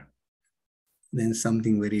better than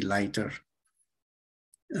something very lighter.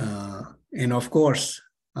 And of course,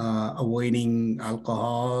 avoiding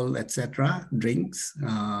alcohol, etc., drinks.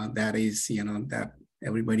 That is, you know, that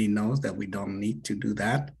everybody knows that we don't need to do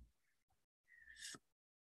that.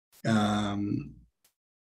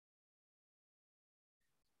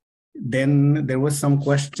 Then there was some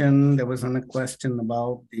question. There was a question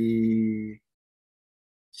about the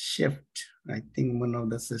shift. I think one of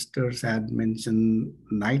the sisters had mentioned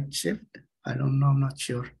night shift. I don't know. I'm not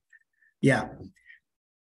sure. Yeah.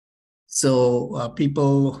 So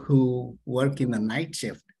people who work in the night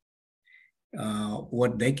shift,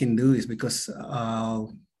 what they can do is, because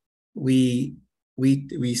we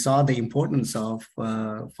saw the importance of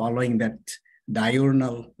following that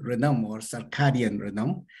diurnal rhythm or circadian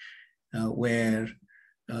rhythm, where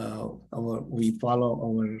we follow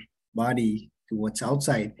our body to what's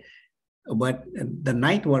outside. But the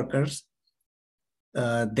night workers,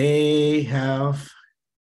 they have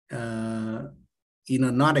you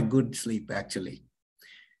know, not a good sleep actually,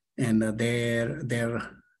 and their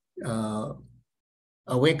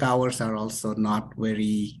awake hours are also not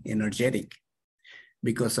very energetic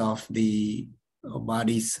because of the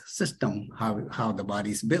body's system, how the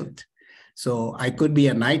body is built. So I could be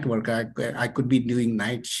a night worker, I could be doing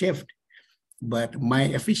night shift, but my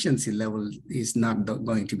efficiency level is not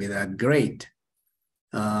going to be that great.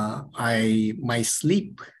 My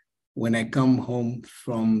sleep when I come home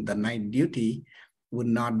from the night duty would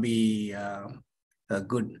not be a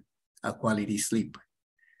good quality sleep.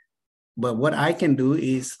 But what I can do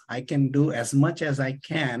is I can do as much as I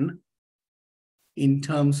can in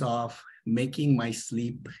terms of making my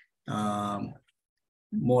sleep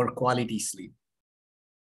more quality sleep.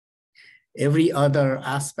 Every other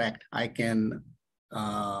aspect I can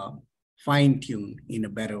fine tune in a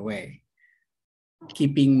better way.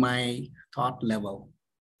 Keeping my thought level,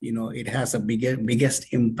 you know, it has a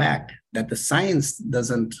biggest impact that the science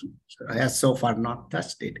has so far not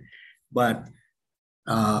touched it, but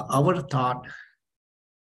our thought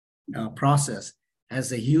process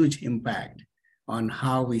has a huge impact on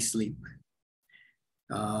how we sleep.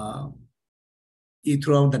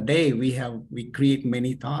 Throughout the day, we create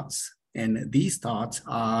many thoughts, and these thoughts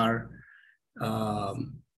are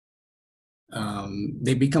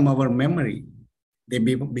they become our memory. They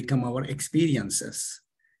become our experiences,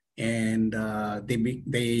 and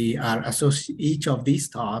each of these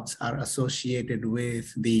thoughts are associated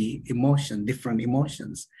with the emotion, different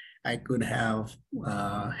emotions. I could have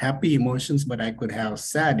happy emotions, but I could have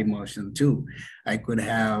sad emotion too. I could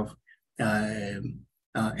have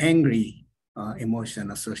angry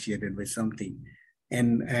emotion associated with something.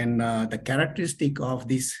 And the characteristic of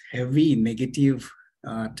this heavy negative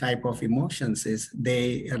type of emotions is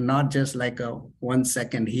they are not just like a 1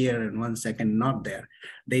 second here and 1 second not there.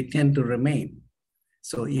 They tend to remain.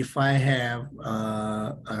 So if I have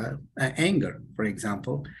anger, for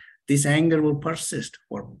example, this anger will persist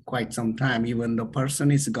for quite some time. Even the person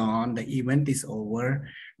is gone, the event is over,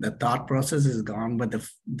 the thought process is gone, but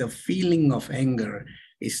the feeling of anger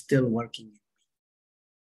is still working.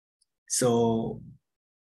 So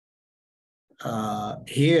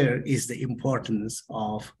here is the importance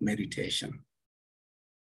of meditation.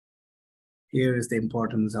 Here is the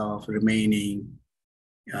importance of remaining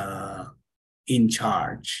in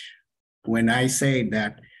charge. When I say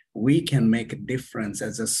that we can make a difference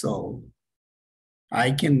as a soul,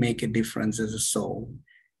 I can make a difference as a soul.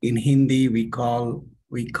 In Hindi, we call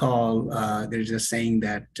there's a saying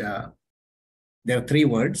that there are 3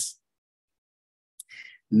 words: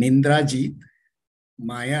 Nindrajit,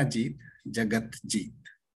 Maya Jeet, Jagat Jeet.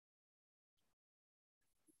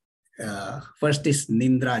 First is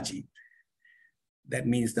Nindra Jeet. That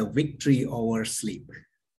means the victory over sleep.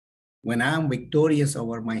 When I'm victorious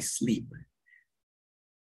over my sleep,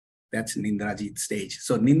 that's Nindrajit stage.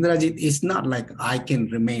 So Nindrajit is not like I can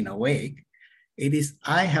remain awake. It is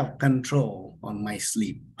I have control on my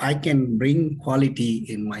sleep. I can bring quality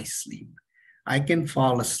in my sleep. I can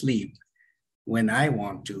fall asleep when I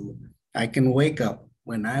want to. I can wake up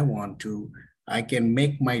when I want to. I can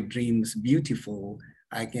make my dreams beautiful.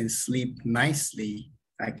 I can sleep nicely.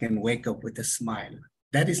 I can wake up with a smile.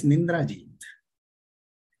 That is Nindrajit.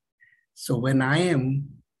 So when I am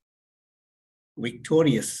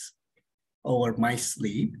victorious over my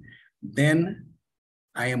sleep, then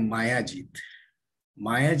I am Mayajit.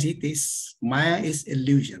 Maya is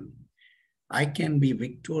illusion. I can be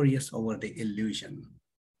victorious over the illusion.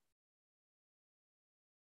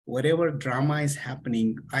 Whatever drama is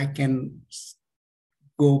happening, I can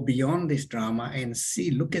go beyond this drama and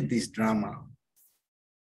see, look at this drama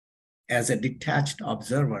as a detached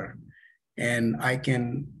observer, and I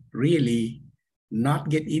can really not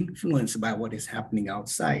get influenced by what is happening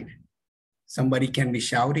outside. Somebody can be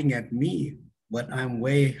shouting at me, but I'm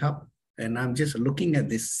way up and I'm just looking at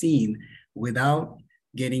this scene without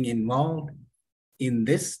getting involved in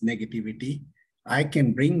this negativity. I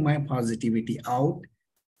can bring my positivity out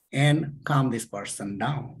and calm this person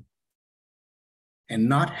down and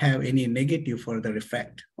not have any negative further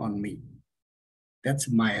effect on me. That's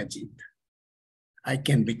Mayajit. I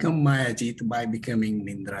can become Mayajit by becoming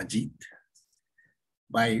Nindrajit.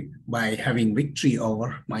 By having victory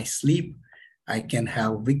over my sleep, I can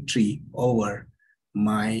have victory over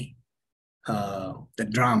my the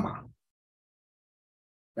drama,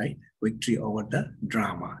 right? Victory over the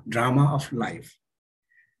drama of life.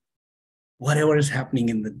 Whatever is happening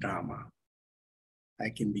in the drama, I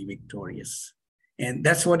can be victorious. And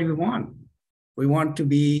that's what we want. We want to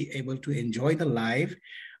be able to enjoy the life.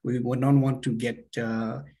 We would not want to get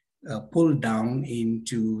pulled down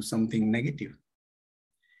into something negative,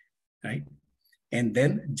 right? And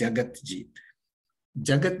then Jagat Jeet.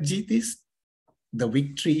 Jagat Jeet is the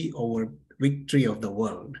victory of the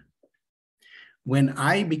world. When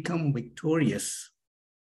I become victorious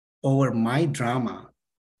over my drama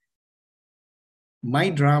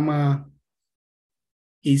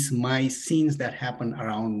is my scenes that happen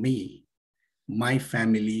around me, my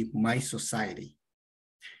family, my society.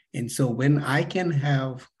 And so when I can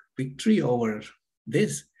have victory over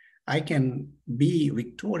this, I can be a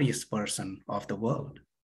victorious person of the world.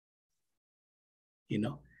 You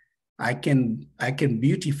know, I can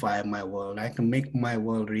beautify my world. I can make my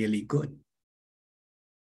world really good.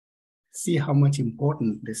 See how much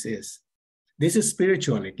important this is. This is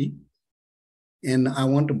spirituality. And I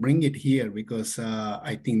want to bring it here because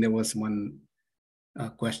I think there was one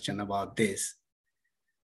question about this.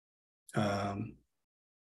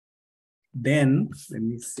 Then, let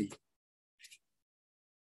me see.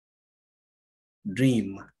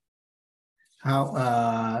 Dream.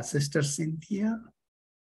 How, Sister Cynthia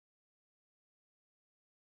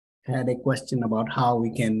had a question about how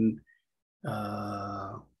we can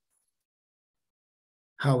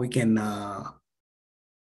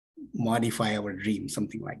modify our dream,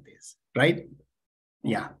 something like this, right?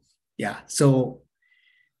 Yeah. So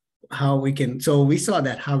how we can, so we saw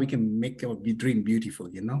that how we can make our dream beautiful,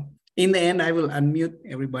 you know. In the end, I will unmute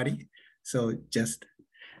everybody. So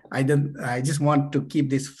I just want to keep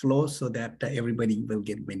this flow so that everybody will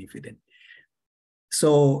get benefited.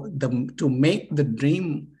 So to make the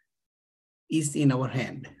dream is in our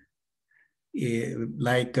hand.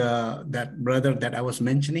 Like that brother that I was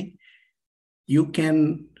mentioning, you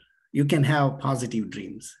can have positive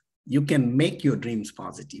dreams. You can make your dreams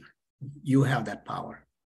positive. You have that power.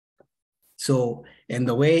 So, and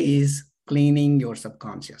the way is cleaning your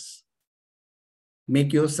subconscious.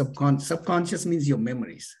 Make your subconscious means your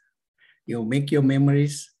memories. You make your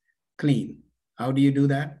memories clean. How do you do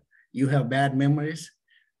that? You have bad memories.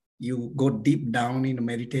 You go deep down in a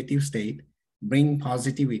meditative state, bring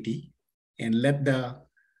positivity, and let the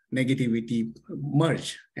negativity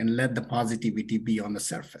merge and let the positivity be on the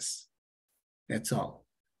surface. That's all.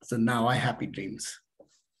 So now I happy dreams.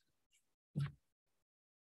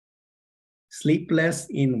 Sleepless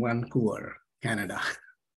in Vancouver, Canada.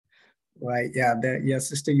 Right, yeah,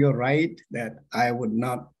 sister, you're right that I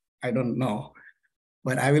don't know,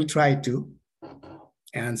 but I will try to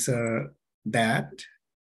answer that.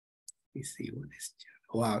 Let me see what is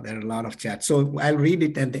chat. Wow, there are a lot of chats. So I'll read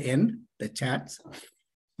it at the end, the chats.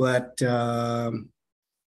 But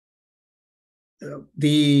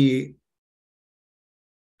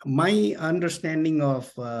my understanding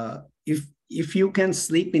of if you can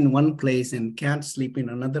sleep in one place and can't sleep in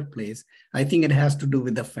another place, I think it has to do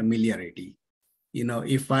with the familiarity. You know,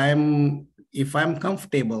 if I'm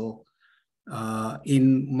comfortable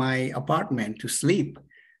in my apartment to sleep,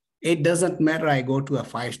 it doesn't matter I go to a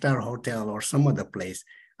 5-star hotel or some other place.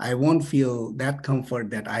 I won't feel that comfort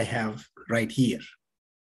that I have right here.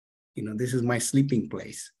 You know, this is my sleeping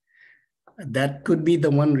place. That could be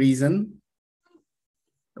the one reason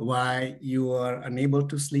why you are unable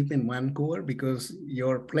to sleep in Vancouver, because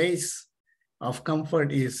your place of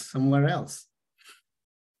comfort is somewhere else.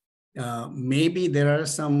 Maybe there are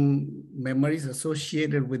some memories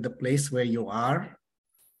associated with the place where you are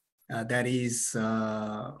that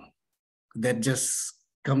just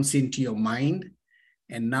comes into your mind,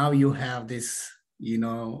 and now you have this, you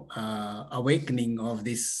know, awakening of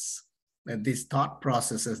these thought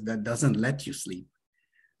processes that doesn't let you sleep.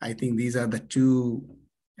 I think these are the two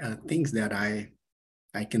things that I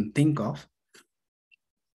can think of.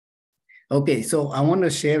 Okay, so I want to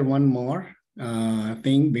share one more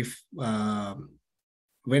thing,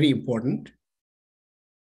 very important.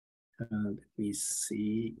 Let me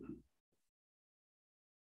see.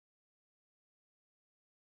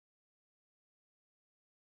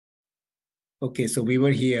 Okay, so we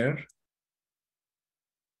were here.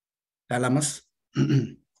 Thalamus.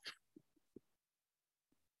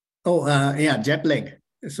 Oh, yeah, jet lag.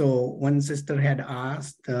 So one sister had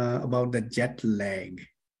asked about the jet lag,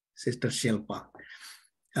 Sister Shilpa.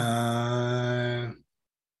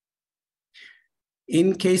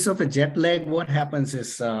 In case of a jet lag, what happens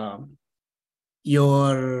is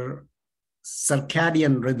your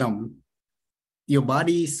circadian rhythm, your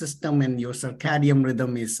body system and your circadian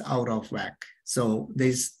rhythm is out of whack. So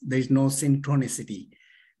there's no synchronicity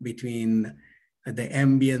between the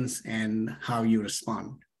ambience and how you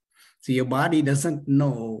respond. So your body doesn't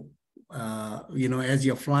know, you know, as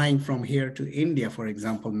you're flying from here to India, for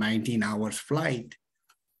example, 19 hours flight,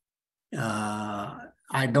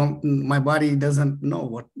 my body doesn't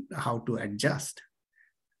know how to adjust.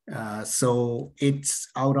 So it's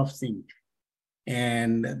out of sync.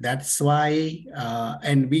 And that's why,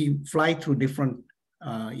 and we fly through different,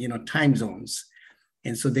 you know, time zones.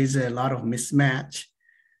 And so there's a lot of mismatch.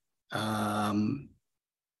 I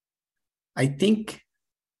think,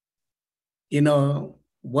 you know,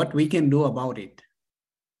 what we can do about it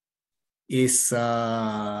is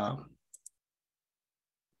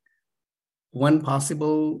one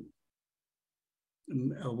possible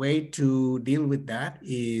way to deal with that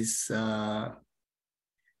is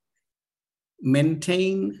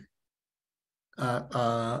maintain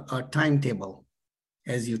a timetable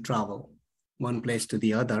as you travel one place to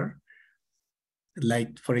the other.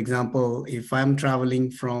 Like, for example, if I'm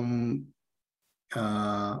traveling from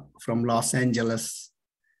Los Angeles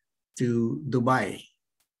to Dubai,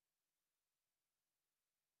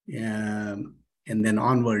 and then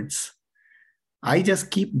onwards, I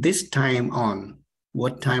just keep this time on.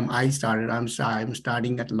 What time I started, I'm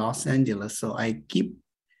starting at Los Angeles, so I keep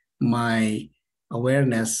my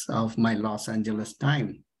awareness of my Los Angeles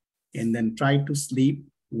time, and then try to sleep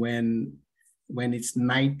when it's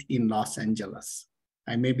night in Los Angeles.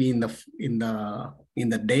 I may be in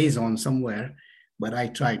the day zone somewhere, but I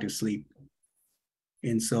try to sleep.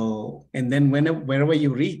 And so, and then wherever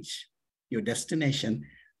you reach your destination,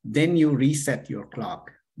 then you reset your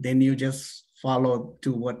clock. Then you just follow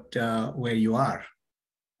to where you are.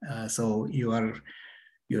 So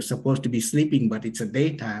you're supposed to be sleeping, but it's a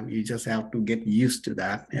daytime. You just have to get used to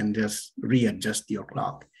that and just readjust your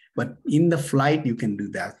clock. But in the flight, you can do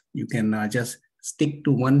that. You can just stick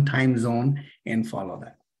to one time zone and follow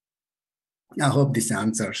that. I hope this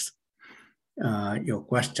answers your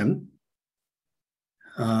question.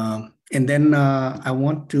 And then I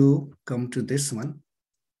want to come to this one,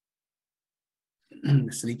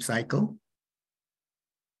 sleep cycle.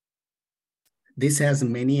 This has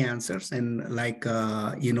many answers, and like,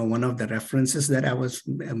 you know, one of the references that I was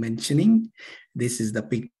mentioning, this is the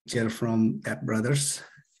picture from that brother's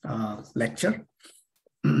lecture.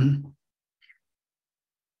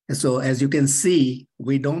 So as you can see,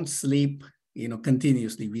 we don't sleep, you know,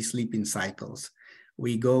 continuously. We sleep in cycles.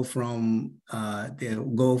 We go from,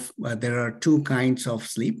 there are two kinds of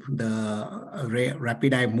sleep, the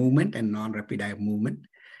rapid eye movement and non-rapid eye movement.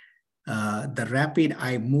 The rapid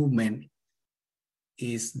eye movement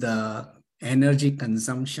is the energy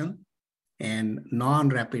consumption, and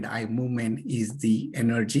non-rapid eye movement is the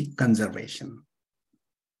energy conservation.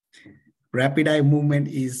 Rapid eye movement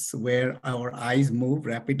is where our eyes move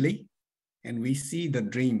rapidly and we see the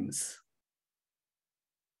dreams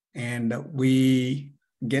and we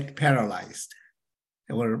get paralyzed.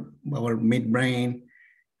 our midbrain,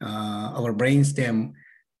 our brainstem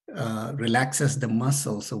relaxes the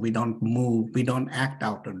muscle, so we don't move, we don't act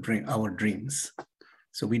out our dreams,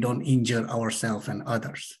 so we don't injure ourselves and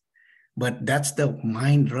others. But that's the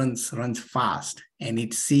mind runs fast, and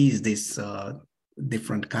it sees this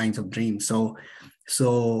different kinds of dreams. So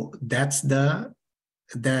that's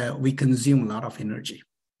we consume a lot of energy.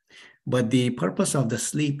 But the purpose of the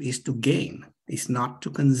sleep is to gain, is not to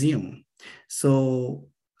consume. So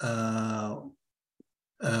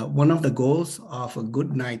one of the goals of a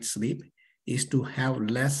good night's sleep is to have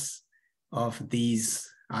less of these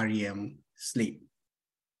REM sleep.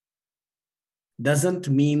 Doesn't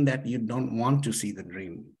mean that you don't want to see the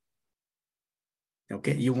dream.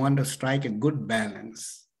 Okay, you want to strike a good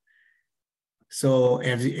balance. So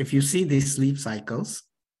if you see these sleep cycles,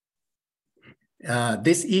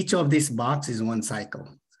 each of these box is one cycle,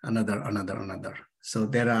 another. So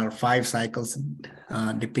there are 5 cycles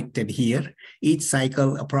depicted here. Each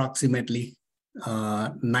cycle approximately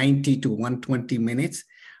 90 to 120 minutes.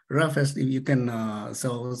 Roughest, you can,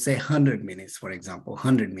 so say 100 minutes, for example,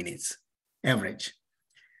 100 minutes average.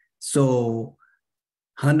 So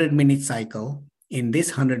 100-minute cycle. In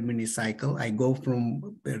this 100-minute cycle, I go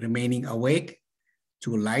from remaining awake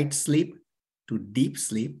to light sleep to deep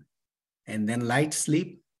sleep, and then light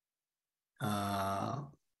sleep,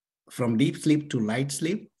 from deep sleep to light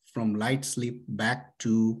sleep, from light sleep back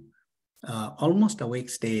to almost awake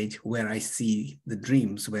stage where I see the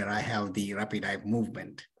dreams, where I have the rapid eye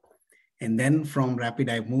movement. And then from rapid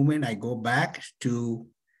eye movement, I go back to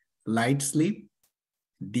light sleep,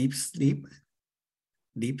 deep sleep,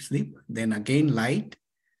 then again light,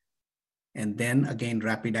 and then again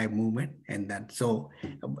rapid eye movement. And then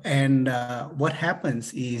what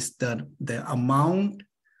happens is the amount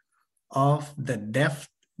of the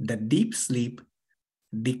deep sleep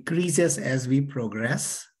decreases as we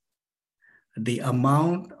progress. The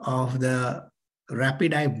amount of the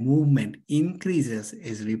rapid eye movement increases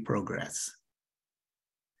as we progress.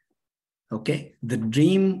 Okay, the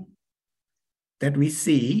dream that we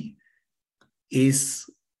see is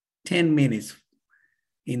 10 minutes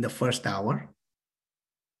in the first hour,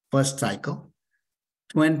 first cycle,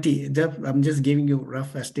 20, I'm just giving you a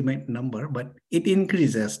rough estimate number, but it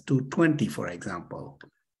increases to 20, for example,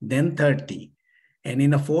 then 30. And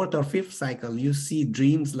in the 4th or 5th cycle, you see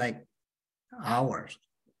dreams like hours.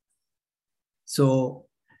 So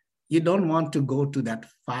you don't want to go to that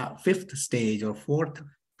 5th stage or 5th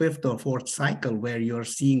or 4th cycle where you're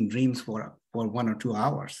seeing dreams for 1 or 2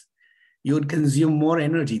 hours. You would consume more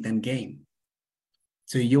energy than gain.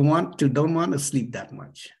 So you don't want to sleep that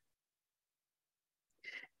much.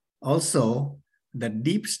 Also, the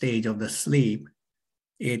deep stage of the sleep,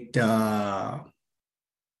 it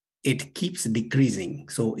keeps decreasing.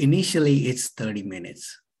 So initially it's 30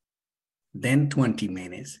 minutes, then 20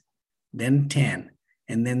 minutes, then 10,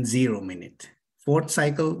 and then 0 minute. 4th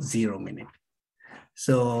cycle, 0 minute.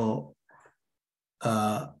 So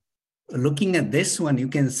looking at this one, you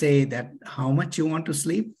can say that how much you want to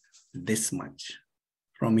sleep? This much,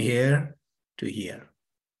 from here to here.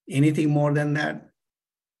 Anything more than that,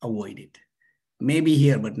 avoid it. Maybe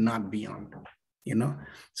here, but not beyond, you know?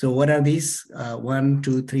 So what are these 1,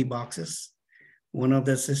 2, 3 boxes? One of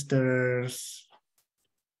the sisters,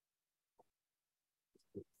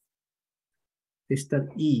 Sister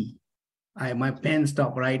E, my pen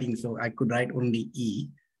stopped writing, so I could write only E,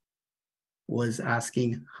 was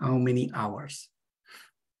asking how many hours.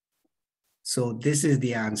 So this is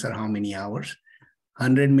the answer, how many hours?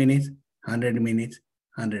 100 minutes, 100 minutes,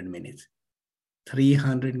 100 minutes.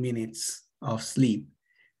 300 minutes of sleep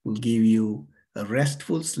will give you a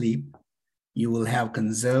restful sleep. You will have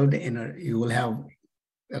conserved energy. You will have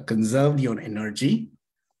conserved your energy.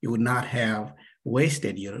 You will not have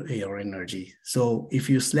wasted your energy. So if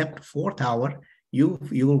you slept 4th hour, you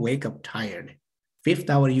will wake up tired. 5th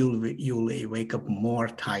hour, you'll wake up more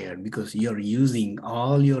tired because you're using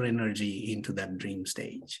all your energy into that dream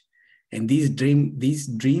stage. And these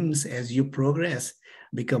dreams, as you progress,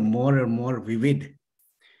 become more and more vivid,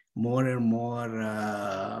 more and more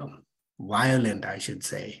violent, I should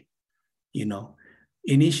say. You know,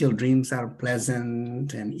 initial dreams are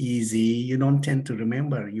pleasant and easy. You don't tend to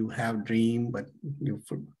remember you have dream, but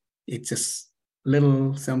it's just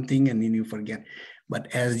little something and then you forget.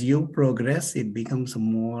 But as you progress, it becomes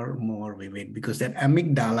more vivid because that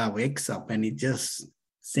amygdala wakes up and it just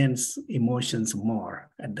sends emotions more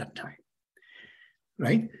at that time,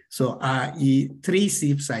 right? So 3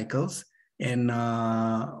 sleep cycles, and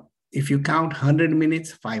if you count 100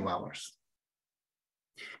 minutes, 5 hours.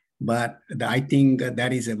 But I think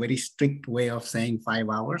that is a very strict way of saying 5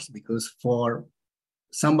 hours, because for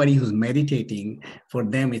somebody who's meditating, for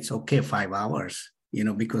them, it's okay 5 hours,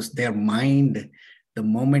 because their mind, the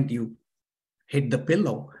moment you hit the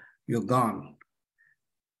pillow, you're gone.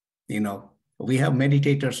 We have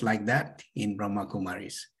meditators like that in Brahma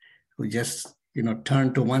Kumaris who just,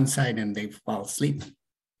 turn to one side and they fall asleep.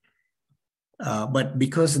 But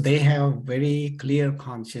because they have very clear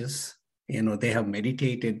conscious, they have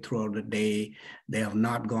meditated throughout the day, they have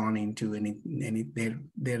not gone into any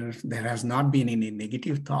there has not been any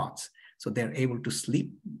negative thoughts. So they're able to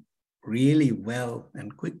sleep really well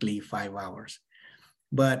and quickly 5 hours.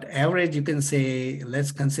 But average, you can say,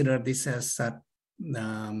 let's consider this as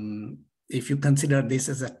if you consider this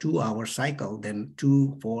as a 2-hour cycle, then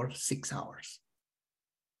 2, 4, 6 hours.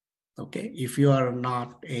 Okay, if you are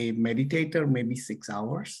not a meditator, maybe 6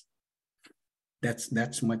 hours.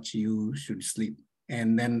 That's much you should sleep.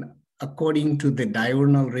 And then according to the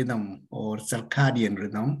diurnal rhythm or circadian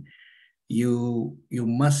rhythm, you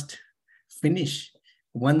must finish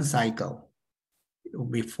one cycle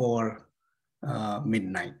before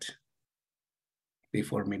midnight.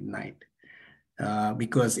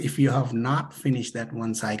 Because if you have not finished that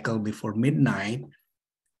one cycle before midnight,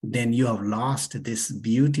 then you have lost this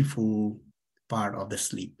beautiful part of the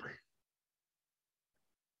sleep.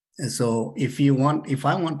 And so if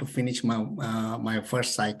I want to finish my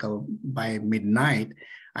first cycle by midnight,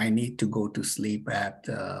 I need to go to sleep at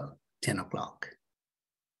 10 o'clock,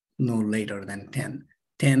 no later than 10.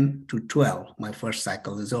 10 to 12, my first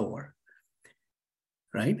cycle is over,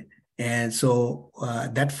 right? And so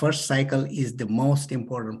that first cycle is the most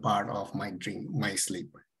important part of my dream, my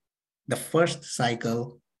sleep. The first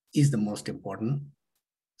cycle is the most important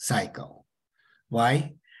cycle.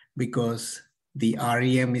 Why? Because the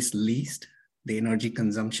REM is least, the energy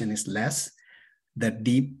consumption is less, the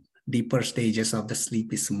deeper stages of the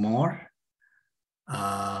sleep is more.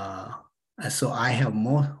 So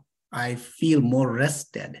I feel more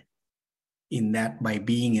rested in that by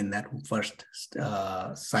being in that first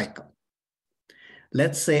cycle.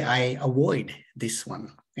 Let's say I avoid this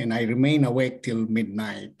one and I remain awake till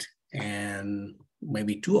midnight and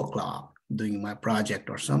maybe 2 o'clock doing my project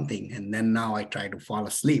or something. And then now I try to fall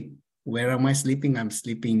asleep. Where am I sleeping? I'm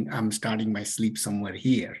starting my sleep somewhere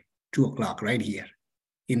here, 2 o'clock, right here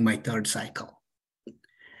in my third cycle.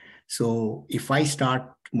 So if I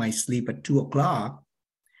start my sleep at 2 o'clock,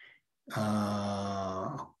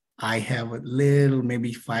 I have a little,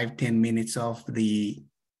 maybe 5-10 minutes of the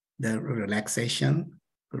relaxation,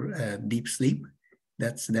 deep sleep.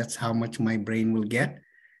 That's how much my brain will get.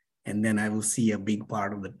 And then I will see a big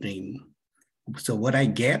part of the dream. So what I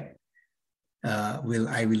get, I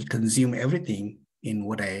will consume everything in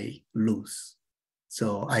what I lose.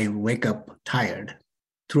 So I wake up tired.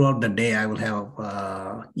 Throughout the day, I will have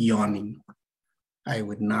yawning. I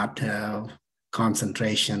would not have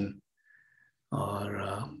concentration, or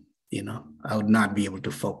I would not be able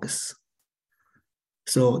to focus.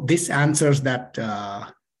 So this answers that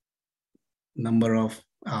number of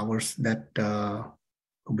hours that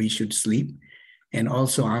we should sleep, and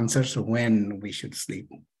also answers when we should sleep.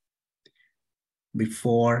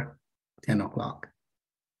 Before 10 o'clock.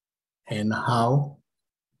 And how?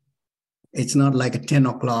 It's not like at 10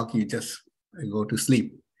 o'clock you just go to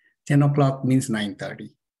sleep. 10 o'clock means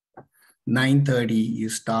 9:30. 9:30 you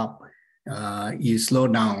stop, you slow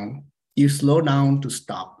down. You slow down to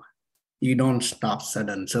stop. You don't stop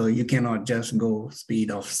sudden. So you cannot just go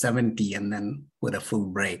speed of 70 and then with a full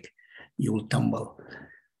brake. You will tumble.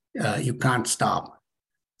 You can't stop.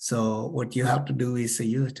 So what you have to do is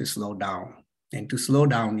you have to slow down. And to slow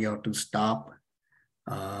down, you have to stop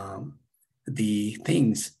the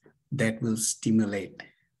things that will stimulate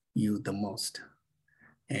you the most.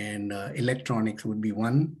 And electronics would be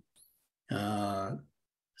one.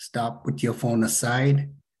 Stop, put your phone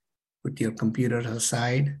aside, put your computer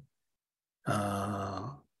aside.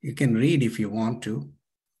 You can read if you want to.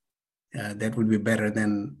 That would be better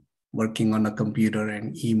than working on a computer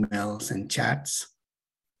and emails and chats.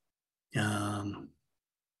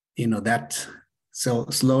 So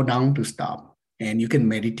slow down to stop, and you can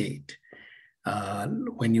meditate.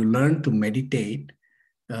 When you learn to meditate,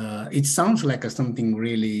 it sounds like something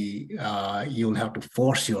really, you'll have to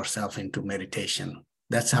force yourself into meditation.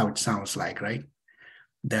 That's how it sounds like, right?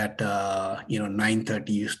 That,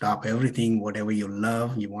 9:30, you stop everything, whatever you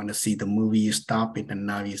love, you want to see the movie, you stop it, and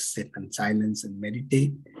now you sit in silence and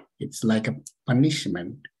meditate. It's like a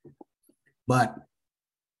punishment. But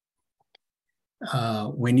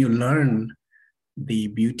when you learn the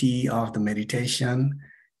beauty of the meditation,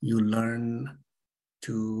 when you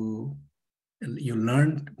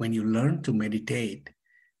learn to meditate,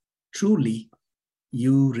 truly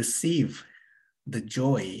you receive the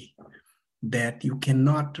joy that you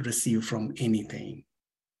cannot receive from anything.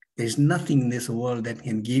 There's nothing in this world that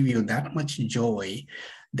can give you that much joy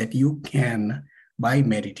that you can by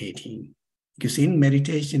meditating. Because in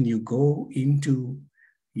meditation, you go into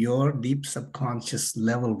your deep subconscious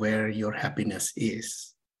level where your happiness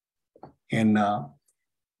is. And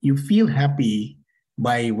you feel happy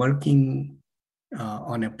by working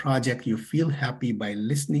on a project. You feel happy by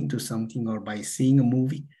listening to something or by seeing a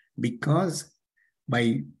movie, because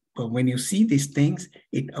when you see these things,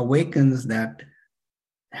 it awakens that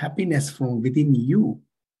happiness from within you.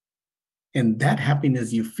 And that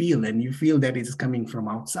happiness you feel, and you feel that it's coming from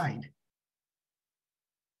outside.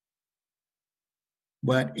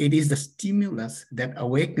 But it is the stimulus that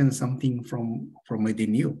awakens something from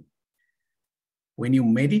within you. When you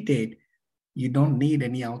meditate, you don't need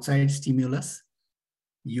any outside stimulus.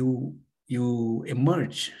 You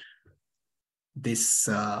emerge this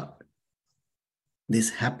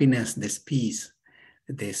happiness, this peace,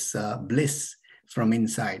 this bliss from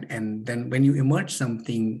inside. And then when you emerge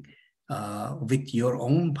something with your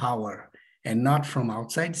own power and not from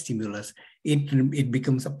outside stimulus, it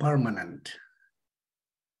becomes a permanent.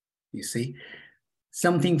 You see,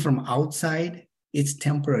 something from outside, it's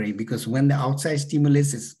temporary, because when the outside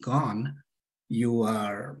stimulus is gone, you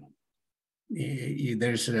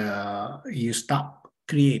stop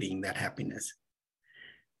creating that happiness.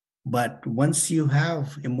 But once you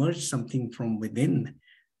have emerged something from within,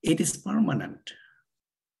 it is permanent.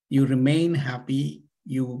 You remain happy.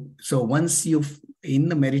 So once in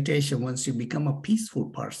the meditation, once you become a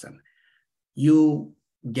peaceful person, you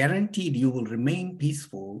guaranteed you will remain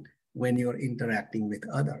peaceful when you're interacting with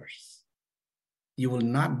others. You will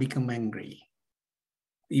not become angry,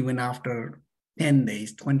 even after 10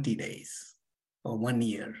 days, 20 days, or 1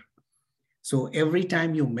 year. So every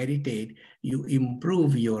time you meditate, you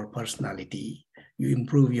improve your personality, you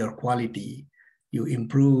improve your quality, you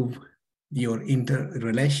improve your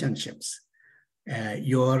interrelationships,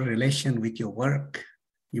 your relation with your work.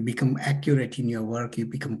 You become accurate in your work, you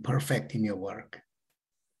become perfect in your work.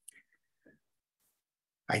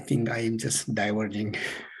 I think I am just diverging.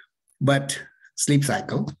 But sleep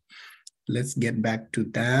cycle, let's get back to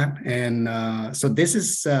that. And so this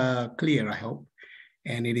is clear, I hope.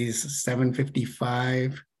 And it is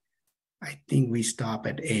 7:55. I think we stop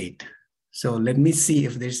at 8. So let me see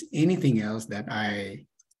if there's anything else that I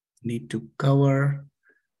need to cover,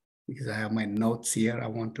 because I have my notes here. I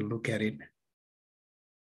want to look at it.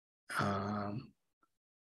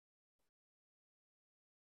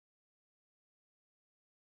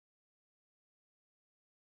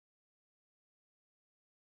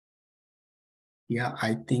 Yeah,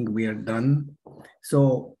 I think we are done.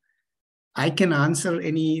 So I can answer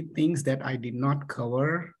any things that I did not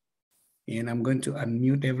cover, and I'm going to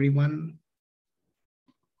unmute everyone.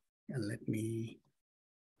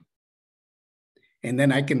 And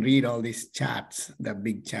then I can read all these chats, the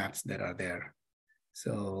big chats that are there.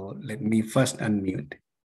 So let me first unmute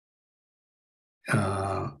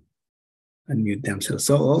themselves.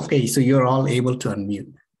 So, okay, so you're all able to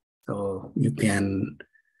unmute. So you can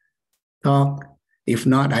talk. If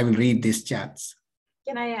not, I will read these chats.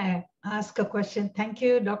 Can I ask a question? Thank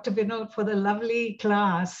you, Dr. Vinod, for the lovely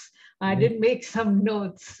class. I did make some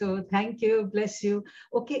notes, so thank you, bless you.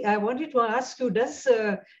 Okay, I wanted to ask you, does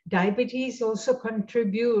diabetes also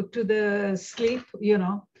contribute to the sleep,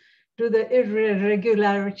 to the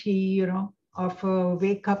irregularity, of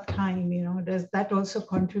wake-up time, does that also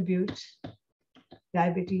contribute,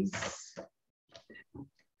 diabetes?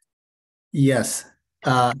 Yes,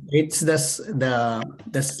 it's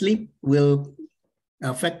the sleep will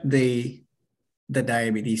affect the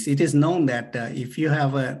diabetes. It is known that if you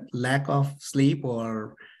have a lack of sleep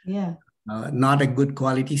or not a good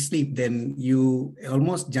quality sleep, then you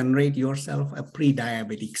almost generate yourself a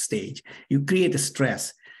pre-diabetic stage. You create a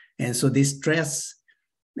stress. And so this stress,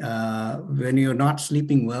 when you're not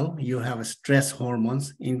sleeping well, you have a stress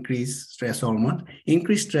hormones, increased stress hormone.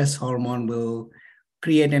 Increased stress hormone will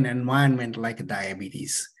create an environment like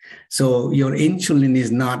diabetes. So your insulin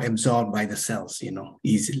is not absorbed by the cells,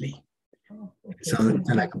 easily. Okay. So it's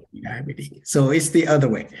like diabetes. So it's the other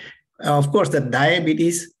way. Of course, the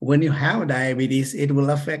diabetes, when you have diabetes, it will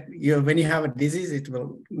affect you. When you have a disease, it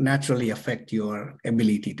will naturally affect your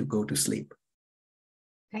ability to go to sleep.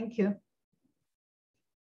 Thank you.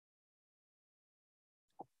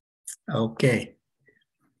 Okay.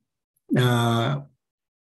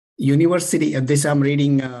 University, this I'm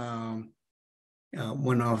reading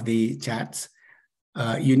one of the chats.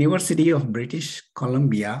 University of British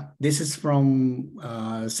Columbia, this is from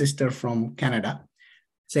sister from Canada,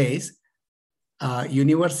 says,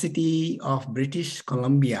 University of British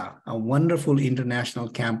Columbia, a wonderful international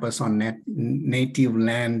campus on native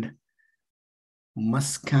land,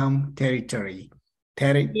 Musqueam territory.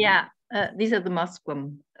 Yeah, these are the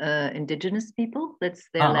Musqueam indigenous people. That's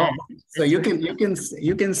their land. So you can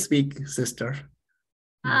speak, sister.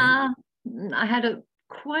 I had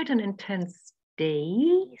quite an intense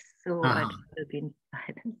day, so I should have been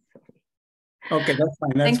silent. Okay, that's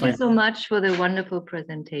fine. Thank you so much for the wonderful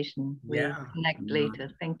presentation. We'll connect later.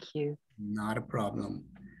 Thank you. Not a problem.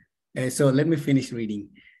 So let me finish reading.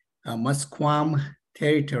 Musqueam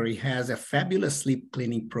territory has a fabulous sleep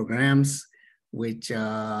clinic programs, which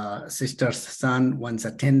sister's son once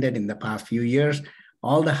attended in the past few years.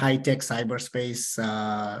 All the high-tech cyberspace,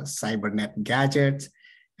 cybernet gadgets,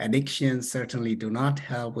 addictions certainly do not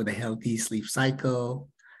help with a healthy sleep cycle.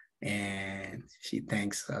 And she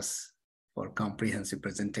thanks us for comprehensive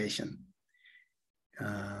presentation.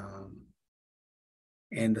 And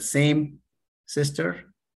the same sister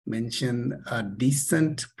mentioned a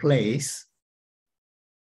decent place.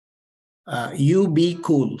 You be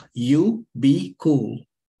cool,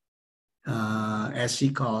 as she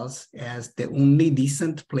calls, as the only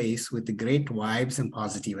decent place with the great vibes and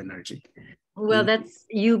positive energy. Well, that's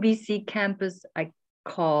UBC campus. I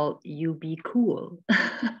call you be cool.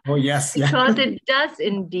 Oh yes, because it does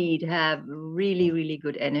indeed have really, really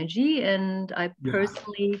good energy, and I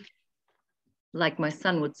personally, like my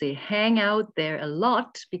son would say, hang out there a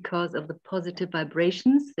lot because of the positive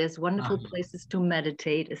vibrations. There's wonderful places to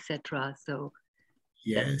meditate, etc. So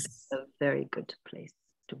yes, that's a very good place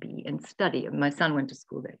to be and study. My son went to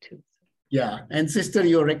school there too. Yeah, and sister,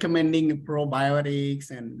 you're recommending probiotics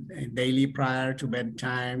and daily prior to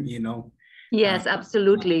bedtime, you know. Yes,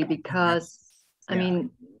 absolutely, because I mean,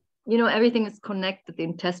 you know, everything is connected, the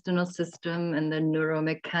intestinal system and the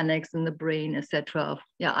neuromechanics in the brain, etc.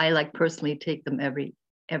 Yeah, I like personally take them every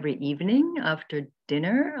evening after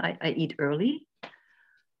dinner. I eat early.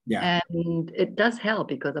 Yeah. And it does help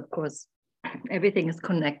because, of course, everything is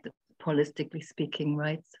connected, holistically speaking,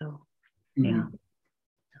 right? So, yeah.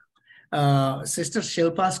 Sister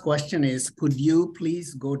Shilpa's question is, could you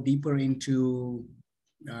please go deeper into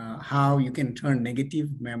how you can turn negative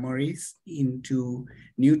memories into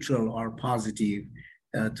neutral or positive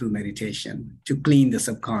through meditation to clean the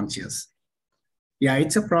subconscious? Yeah,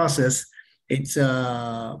 it's a process. It's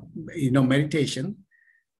meditation.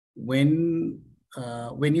 When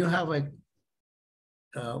you have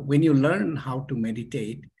when you learn how to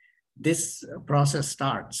meditate, this process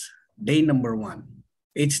starts day number 1.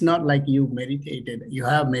 It's not like you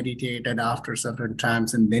have meditated after certain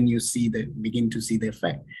times and then you begin to see the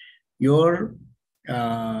effect.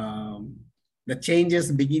 The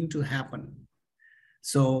changes begin to happen.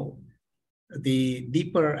 So the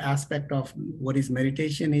deeper aspect of what is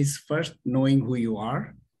meditation is first knowing who you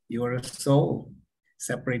are. You are a soul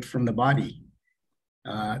separate from the body.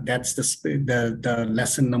 That's the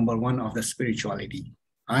lesson number 1 of the spirituality.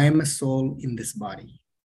 I am a soul in this body.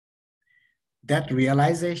 That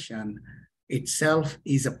realization itself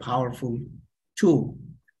is a powerful tool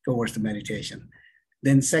towards the meditation.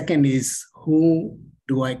 Then second is, who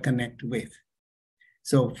do I connect with?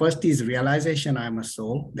 So first is realization, I'm a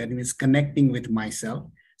soul. That means connecting with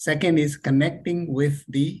myself. Second is connecting with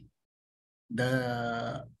the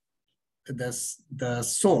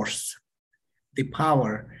source, the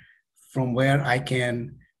power from where I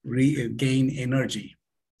can gain energy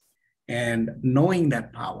and knowing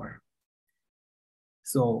that power.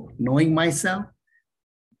 So knowing myself,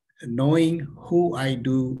 knowing who I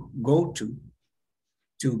do go to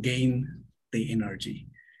gain the energy.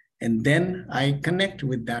 And then I connect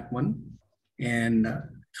with that one. And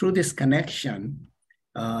through this connection,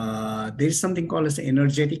 there's something called as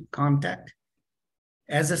energetic contact.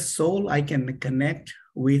 As a soul, I can connect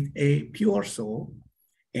with a pure soul.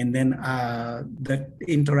 And then the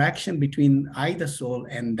interaction between I, the soul,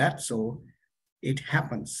 and that soul, it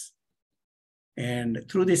happens. And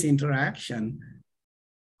through this interaction,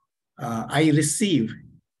 I receive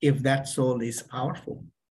if that soul is powerful.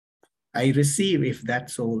 I receive if that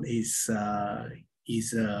soul is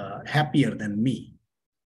happier than me.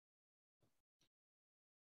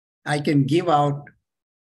 I can give out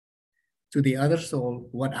to the other soul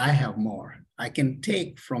what I have more. I can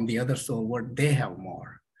take from the other soul what they have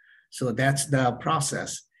more. So that's the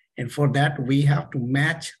process. And for that, we have to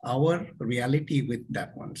match our reality with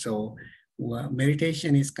that one. So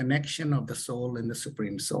meditation is connection of the soul and the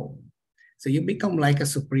supreme soul. So you become like a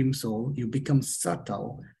supreme soul, you become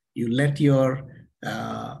subtle, you let your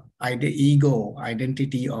ego,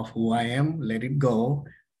 identity of who I am, let it go.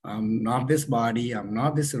 I'm not this body, I'm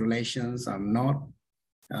not these relations, I'm not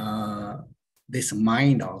this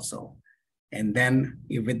mind also. And then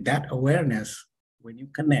with that awareness, when you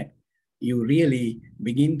connect, you really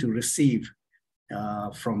begin to receive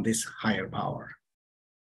from this higher power.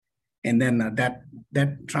 And then that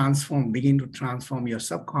begin to transform your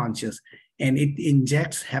subconscious, and it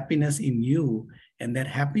injects happiness in you. And that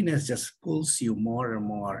happiness just pulls you more and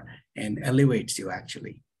more and elevates you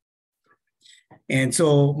actually. And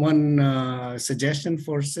so one suggestion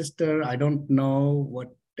for sister, I don't know what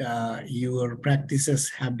your practices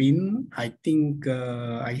have been. I think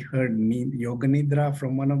I heard Yoga Nidra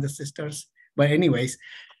from one of the sisters. But anyways,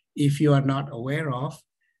 if you are not aware of,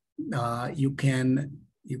 you can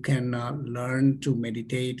learn to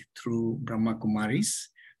meditate through Brahma Kumaris,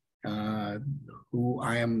 who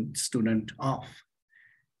I am student of.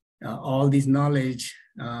 All this knowledge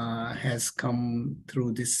has come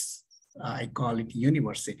through this, I call it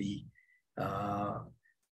university,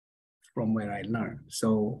 from where I learned.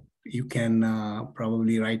 So you can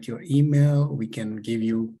probably write your email. We can give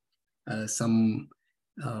you some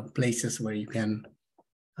places where you can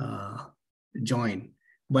join.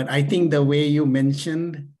 But I think the way you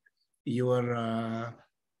mentioned your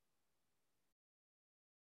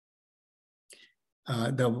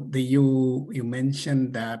you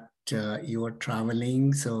mentioned that you are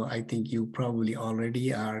traveling, so I think you probably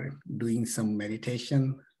already are doing some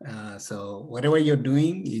meditation. So whatever you're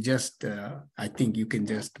doing, you just I think you can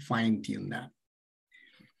just fine tune that.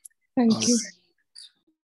 Thank you.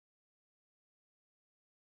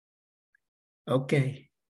 Okay.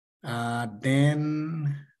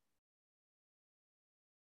 Then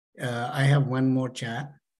I have one more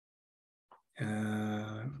chat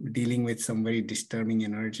dealing with some very disturbing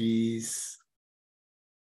energies.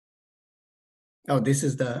 Oh, this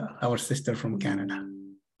is our sister from Canada.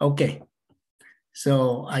 Okay.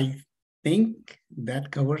 So I think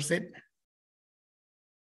that covers it.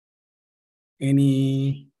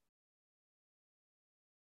 Any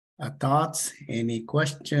thoughts, any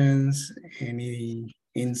questions, any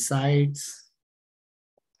insights?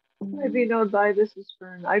 Hi, Vinod. Bye. This is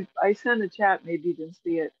Fern. I sent a chat. Maybe you didn't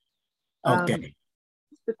see it. Okay.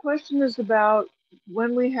 The question is about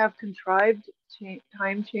when we have contrived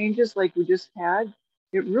time changes like we just had,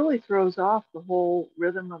 it really throws off the whole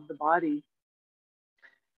rhythm of the body.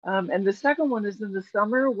 And the second one is in the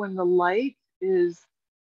summer when the light is,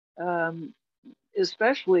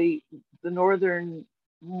 especially the northern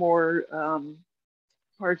more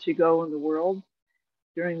parts you go in the world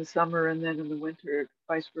during the summer, and then in the winter,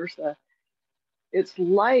 vice versa. It's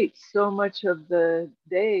light so much of the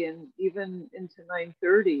day, and even into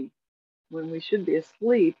 9:30 when we should be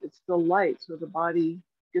asleep, it's still light. So the body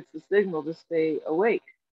gets the signal to stay awake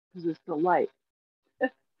because it's still light.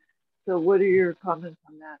 So what are your comments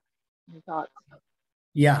on that? Your thoughts?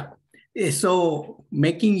 Yeah. So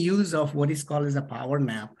making use of what is called as a power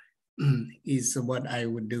nap is what I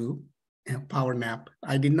would do. A power nap.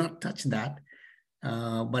 I did not touch that.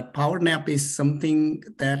 But power nap is something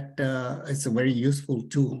that is a very useful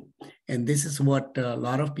tool. And this is what a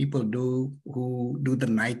lot of people do who do the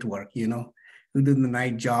night work, who do the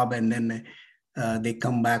night job, and then they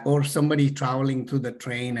come back, or somebody traveling through the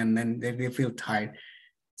train and then they feel tired.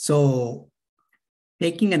 So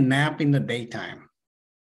taking a nap in the daytime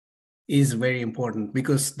is very important,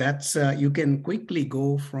 because that's you can quickly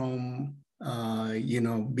go from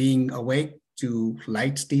being awake to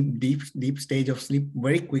light sleep, deep stage of sleep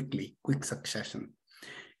very quickly, quick succession.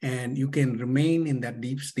 And you can remain in that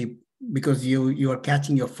deep sleep because you are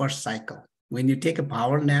catching your first cycle. When you take a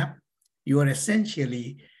power nap, you are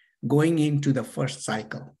essentially going into the first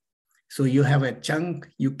cycle. So you have a chunk,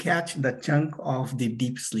 you catch the chunk of the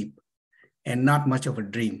deep sleep and not much of a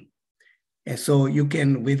dream. And so you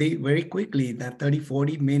can, with it very quickly, that 30,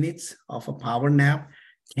 40 minutes of a power nap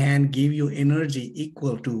can give you energy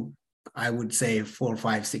equal to, I would say, 4,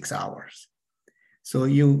 5, 6 hours. So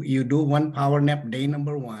you do one power nap day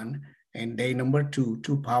number 1, and day number 2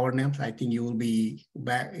 power naps. I think you will be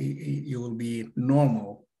back. You will be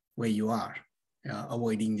normal where you are,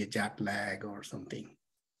 avoiding the jet lag or something.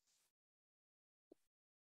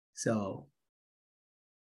 So.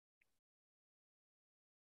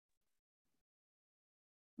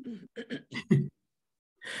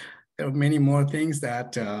 There are many more things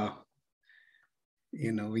that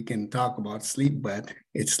we can talk about sleep, but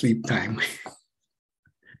it's sleep time.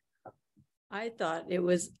 I thought it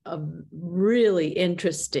was really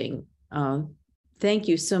interesting. Thank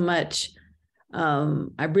you so much.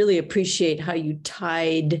 I really appreciate how you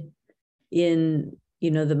tied in,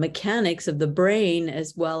 the mechanics of the brain,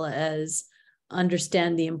 as well as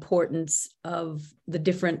understand the importance of the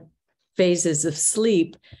different phases of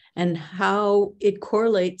sleep and how it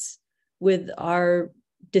correlates with our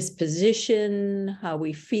disposition, how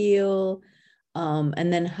we feel,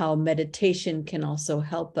 and then how meditation can also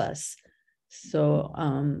help us. So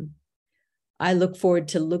I look forward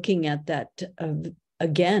to looking at that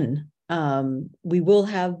again. We will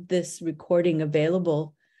have this recording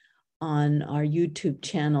available on our YouTube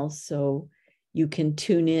channel, so you can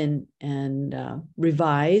tune in and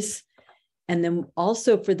revise. And then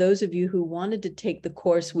also for those of you who wanted to take the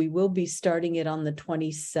course, we will be starting it on the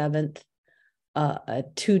 27th,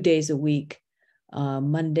 2 days a week,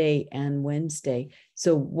 Monday and Wednesday.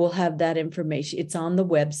 So we'll have that information. It's on the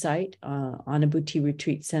website,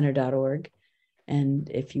 anubhutiretreatcenter.org. And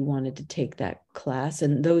if you wanted to take that class,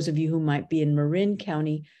 and those of you who might be in Marin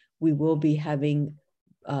County, we will be having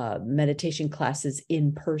meditation classes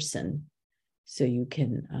in person. So you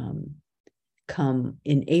can come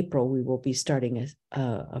in April. We will be starting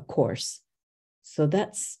a course. So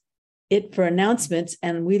that's it for announcements.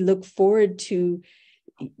 And we look forward to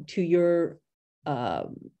your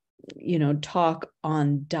talk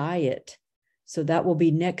on diet. So that will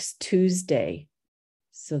be next Tuesday.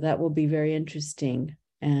 So that will be very interesting,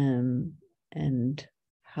 and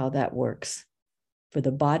how that works for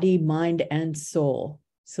the body, mind, and soul.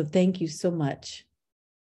 So thank you so much.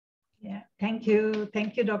 Yeah, thank you.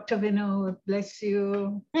 Thank you, Dr. Vinod. Bless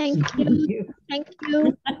you. Thank you. Thank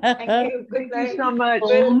you. Thank you. Good Thank you night. so much.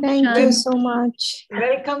 Thank you so much.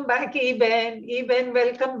 Welcome back, Eben. Eben,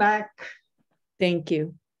 welcome back. Thank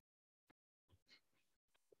you.